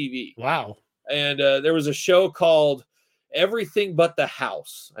 HGTV. Wow. And there was a show called Everything But the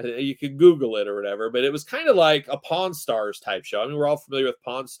House. You could Google it or whatever, but it was kind of like a Pawn Stars type show. I mean, we're all familiar with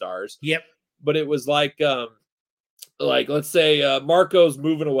Pawn Stars, Yep. but it was like let's say Marco's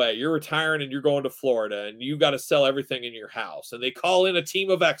moving away, you're retiring and you're going to Florida and you got to sell everything in your house, and they call in a team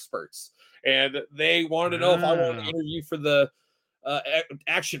of experts and they wanted to know if I wanted to Ah. interview for the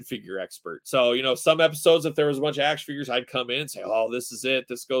action figure expert. So some episodes, if there was a bunch of action figures, I'd come in and say, oh, this is it,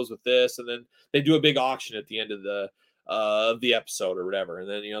 this goes with this, and then they do a big auction at the end of the episode or whatever, and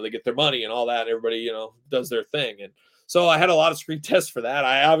then they get their money and all that, and everybody does their thing. And so I had a lot of screen tests for that.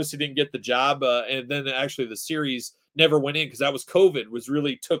 I obviously didn't get the job, and then actually the series never went in because that was COVID, was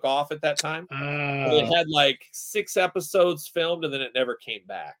really took off at that time. They Oh. had like 6 episodes filmed and then it never came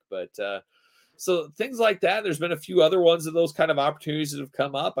back. But so things like that. There's been a few other ones of those kind of opportunities that have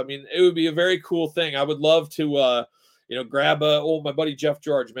come up. I mean, it would be a very cool thing. I would love to grab my buddy Jeff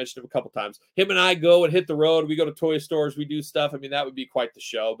George, mentioned him a couple times. Him and I go and hit the road. We go to toy stores, we do stuff. I mean, that would be quite the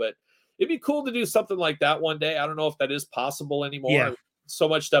show, but it'd be cool to do something like that one day. I don't know if that is possible anymore. I Yeah. mean, so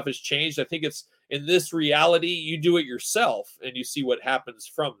much stuff has changed. I think it's in this reality, you do it yourself and you see what happens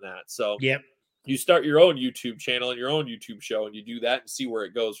from that. So Yep. you start your own YouTube channel and your own YouTube show, and you do that and see where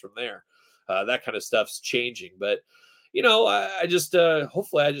it goes from there. That kind of stuff's changing, but I just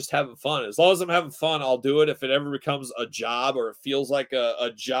hopefully I just having fun. As long as I'm having fun, I'll do it. If it ever becomes a job or it feels like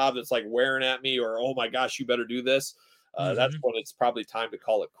a job that's like wearing at me, or oh my gosh, you better do this, that's Hmm. when it's probably time to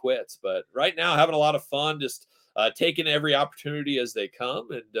call it quits. But right now, having a lot of fun, just taking every opportunity as they come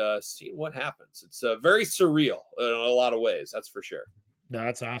and seeing what happens. It's very surreal in a lot of ways, that's for sure. No,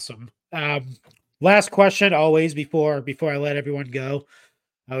 that's awesome. Last question, always before I let everyone go.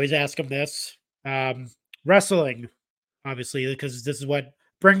 I always ask them this. Wrestling, obviously, because this is what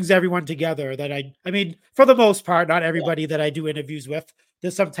brings everyone together. That I mean, for the most part, not everybody that I do interviews with,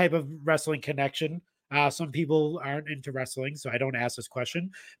 there's some type of wrestling connection. Some people aren't into wrestling, so I don't ask this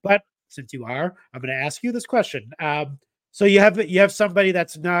question. But since you are, I'm going to ask you this question. So you have somebody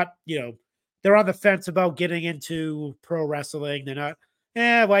that's not, they're on the fence about getting into pro wrestling. They're not,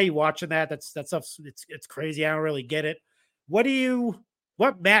 why are you watching that? That stuff's it's crazy. I don't really get it. What do you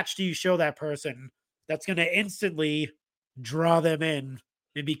what match do you show that person that's going to instantly draw them in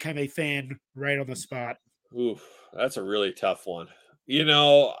and become a fan right on the spot? Oof, that's a really tough one.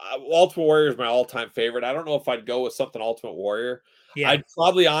 Ultimate Warrior is my all-time favorite. I don't know if I'd go with something Ultimate Warrior. Yeah. I'd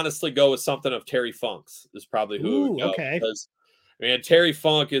probably honestly go with something of Terry Funk's is probably who it would Ooh, go, okay. because man, Terry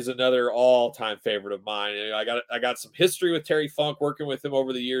Funk is another all-time favorite of mine. I got some history with Terry Funk, working with him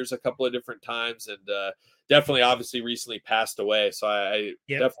over the years a couple of different times, and definitely obviously recently passed away. So I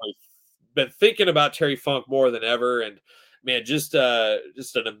Yep. definitely been thinking about Terry Funk more than ever. And man, just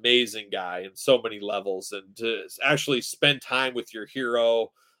an amazing guy in so many levels, and to actually spend time with your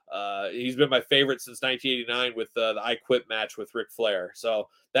hero. He's been my favorite since 1989 with the I Quit match with Ric Flair. So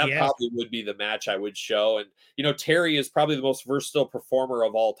that Yeah. probably would be the match I would show. And Terry is probably the most versatile performer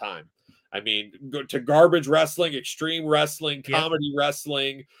of all time. I mean, go to garbage wrestling, extreme wrestling, Yep. comedy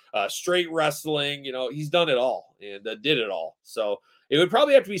wrestling, straight wrestling. He's done it all and did it all. So it would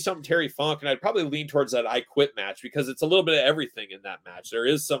probably have to be something Terry Funk, and I'd probably lean towards that I Quit match because it's a little bit of everything in that match. There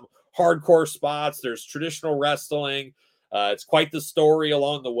is some hardcore spots. There's traditional wrestling. It's quite the story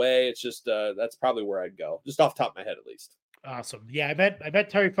along the way. It's just that's probably where I'd go, just off the top of my head at least. Awesome. Yeah, I met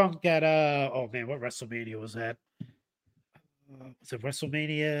Terry Funk at oh man, what WrestleMania was that? Was it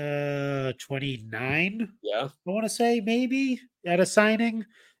WrestleMania 29? Yeah, I want to say maybe at a signing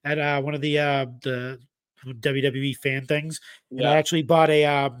at one of the WWE fan things. And I yeah, actually bought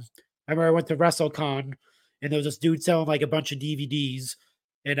I remember I went to WrestleCon and there was this dude selling like a bunch of DVDs,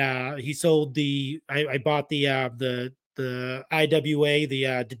 and he sold I bought the IWA,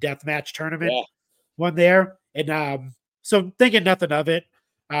 the death match tournament yeah, one there. And so thinking nothing of it,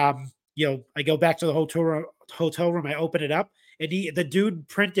 I go back to the hotel room, I open it up, and the dude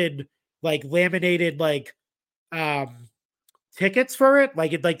printed like laminated um tickets for it,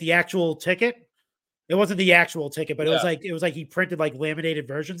 like the actual ticket. It wasn't the actual ticket, but yeah. it was like he printed like laminated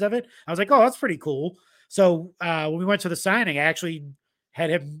versions of it. I was like, oh, that's pretty cool. So when we went to the signing, I actually had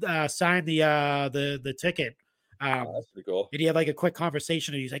him sign the ticket. Oh, Um, that's pretty cool. and he had like a quick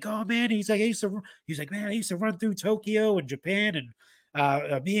conversation. And he's like, "Oh man," he's like, "Man, I used to run through Tokyo and Japan,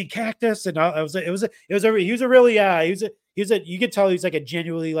 and me and Cactus, and he was a really you could tell he's like a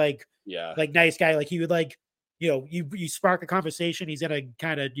genuinely Yeah, like nice guy. Like he would like you spark a conversation, he's gonna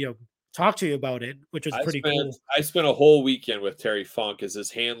kind of talk to you about it, which is I pretty spent cool. I spent a whole weekend with Terry Funk as his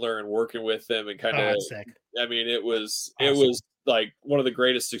handler and working with him and Oh, kinda that's sick. I mean, it was, Awesome. like, one of the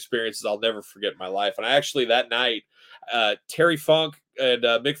greatest experiences I'll never forget in my life, and I actually that night, Terry Funk and,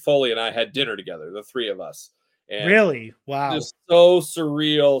 Mick Foley and I had dinner together, the 3 of us, and Really? Wow. just so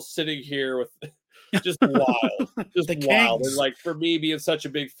surreal sitting here with just wild, just The wild, and, Kings. like, for me being such a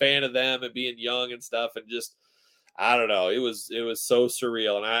big fan of them and being young and stuff and just I don't know. It was so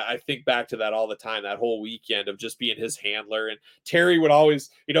surreal, and I think back to that all the time. That whole weekend of just being his handler, and Terry would always,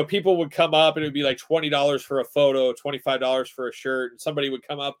 people would come up and it would be like $20 for a photo, $25 for a shirt, and somebody would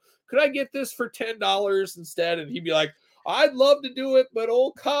come up. Could I get this for $10 instead? And he'd be like, I'd love to do it, but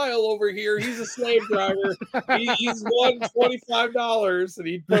old Kyle over here, he's a slave driver. He's won $25, and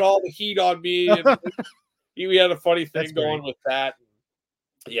he'd put all the heat on me, and we had a funny That's thing going great. with that.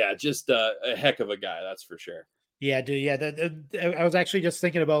 Yeah, just a heck of a guy, that's for sure. Yeah, dude. Yeah, I was actually just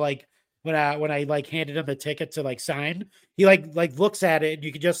thinking about like when I like handed him the ticket to like sign, he like looks at it and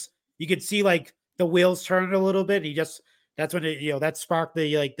you could see like the wheels turning a little bit. He just that's when it that sparked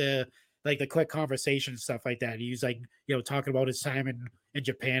the quick conversation and stuff like that. He was like talking about his time in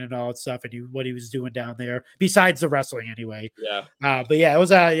Japan and all that stuff and what he was doing down there besides the wrestling anyway. Yeah. But yeah, it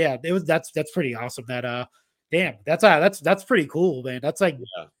was that's pretty awesome. That damn, that's pretty cool, man. Yeah.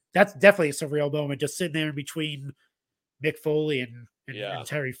 That's definitely a surreal moment just sitting there in between Mick Foley and Yeah.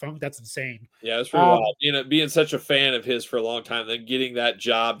 Terry Funk. That's insane. Yeah, it's pretty Um, wild. Being such a fan of his for a long time, then getting that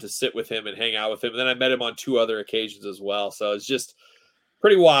job to sit with him and hang out with him. And then I met him on 2 other occasions as well. So it's just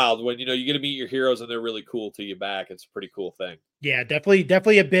pretty wild when you get to meet your heroes and they're really cool to you back. It's a pretty cool thing. yeah,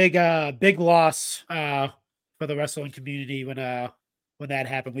 definitely a big loss for the wrestling community when that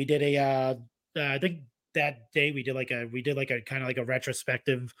happened. We did I think that day we did like a kind of like a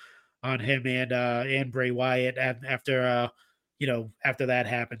retrospective on him and Bray Wyatt after that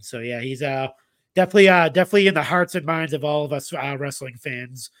happened. So yeah, he's definitely in the hearts and minds of all of us wrestling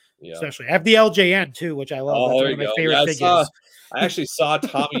fans, Yeah. especially. I have the LJN too, which I love. Oh, That's there one you of my go. favorite Yeah, figures. I actually saw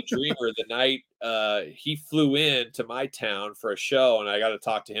Tommy Dreamer the night he flew in to my town for a show, and I got to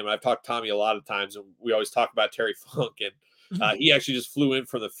talk to him. I've talked to Tommy a lot of times, and we always talk about Terry Funk, and he actually just flew in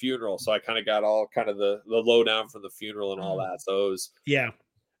from the funeral, so I kind of got all kind of the lowdown from the funeral and all that. So it was, Yeah.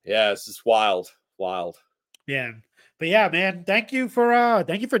 yeah, it's just wild, wild. Yeah. But yeah, man, thank you for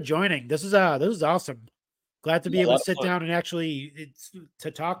joining. This is awesome. Glad to be Yeah, a able lot to of sit fun. down and actually to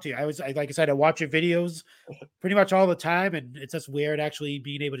talk to you. Like I said, I watch your videos pretty much all the time, and it's just weird actually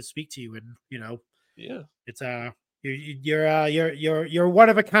being able to speak to you. And Yeah, it's you're one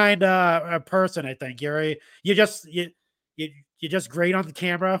of a kind person. I think you're just you're just great on the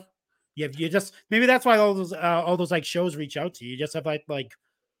camera. You just maybe that's why all those like shows reach out to you. You just have like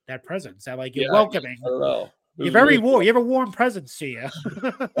that presence that like you're yeah. I welcoming. don't know. It You're was very really warm. cool. You have a warm presence to you.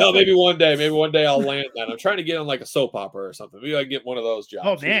 Well, maybe one day I'll land that. I'm trying to get on like a soap opera or something. Maybe I get one of those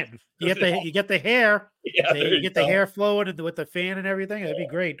Oh jobs. man, you get the hair. Yeah, there You you get the go. hair flowing with the fan and everything. That'd be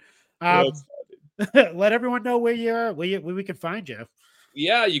great. That's Um, let everyone know where we can find you.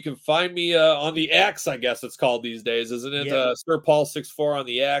 Yeah, you can find me on the X, I guess it's called these days, isn't it? Yeah, Sir Paul 64 on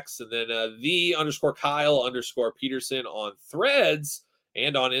the X, and then the underscore Kyle underscore Peterson on Threads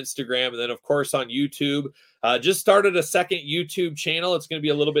and on Instagram, and then of course on YouTube. Just started a second YouTube channel. It's going to be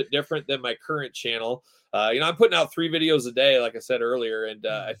a little bit different than my current channel. I'm putting out 3 videos a day, like I said earlier, and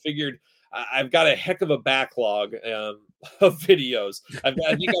I figured I've got a heck of a backlog of videos. I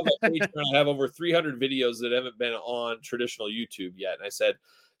think on my Patreon, I have over 300 videos that haven't been on traditional YouTube yet. And I said,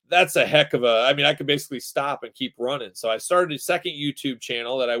 that's a heck of a, I mean, I could basically stop and keep running. So I started a second YouTube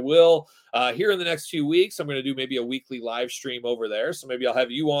channel that I will, here in the next few weeks, I'm going to do maybe a weekly live stream over there. So maybe I'll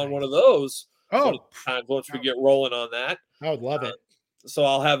have you on one of nice. those one of Oh, the times once we get rolling on that. I would love it. So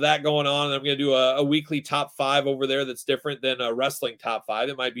I'll have that going on. I'm going to do a weekly top 5 over there that's different than a wrestling top 5.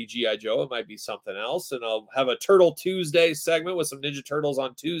 It might be GI Joe, it might be something else, and I'll have a Turtle Tuesday segment with some Ninja Turtles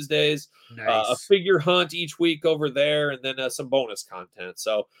on Tuesdays, a Nice. figure hunt each week over there, and then some bonus content.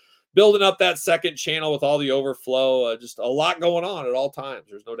 So building up that second channel with all the overflow, just a lot going on at all times.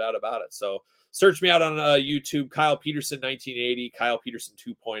 There's no doubt about it. So search me out on YouTube, Kyle Peterson 1980, Kyle Peterson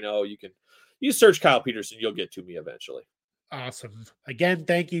 2.0. You search Kyle Peterson, you'll get to me eventually. Awesome. Again,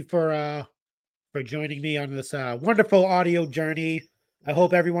 thank you for joining me on this wonderful audio journey. I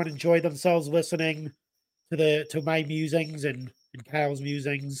hope everyone enjoyed themselves listening to my musings and Kyle's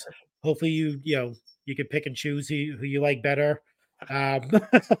musings. Hopefully you can pick and choose who you like better.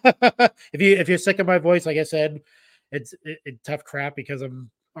 If you're sick of my voice, like I said, it's tough crap because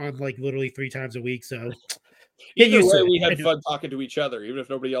I'm on like literally 3 times a week. So Get Either used way, to it. we had fun talking to each other, even if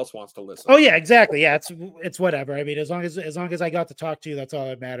nobody else wants to listen. Oh yeah, exactly. Yeah, it's whatever. I mean, as long as I got to talk to you, that's all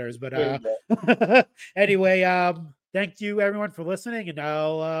that matters. But There you go. anyway, thank you everyone for listening, and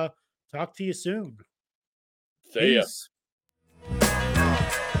I'll talk to you soon. See ya. Peace.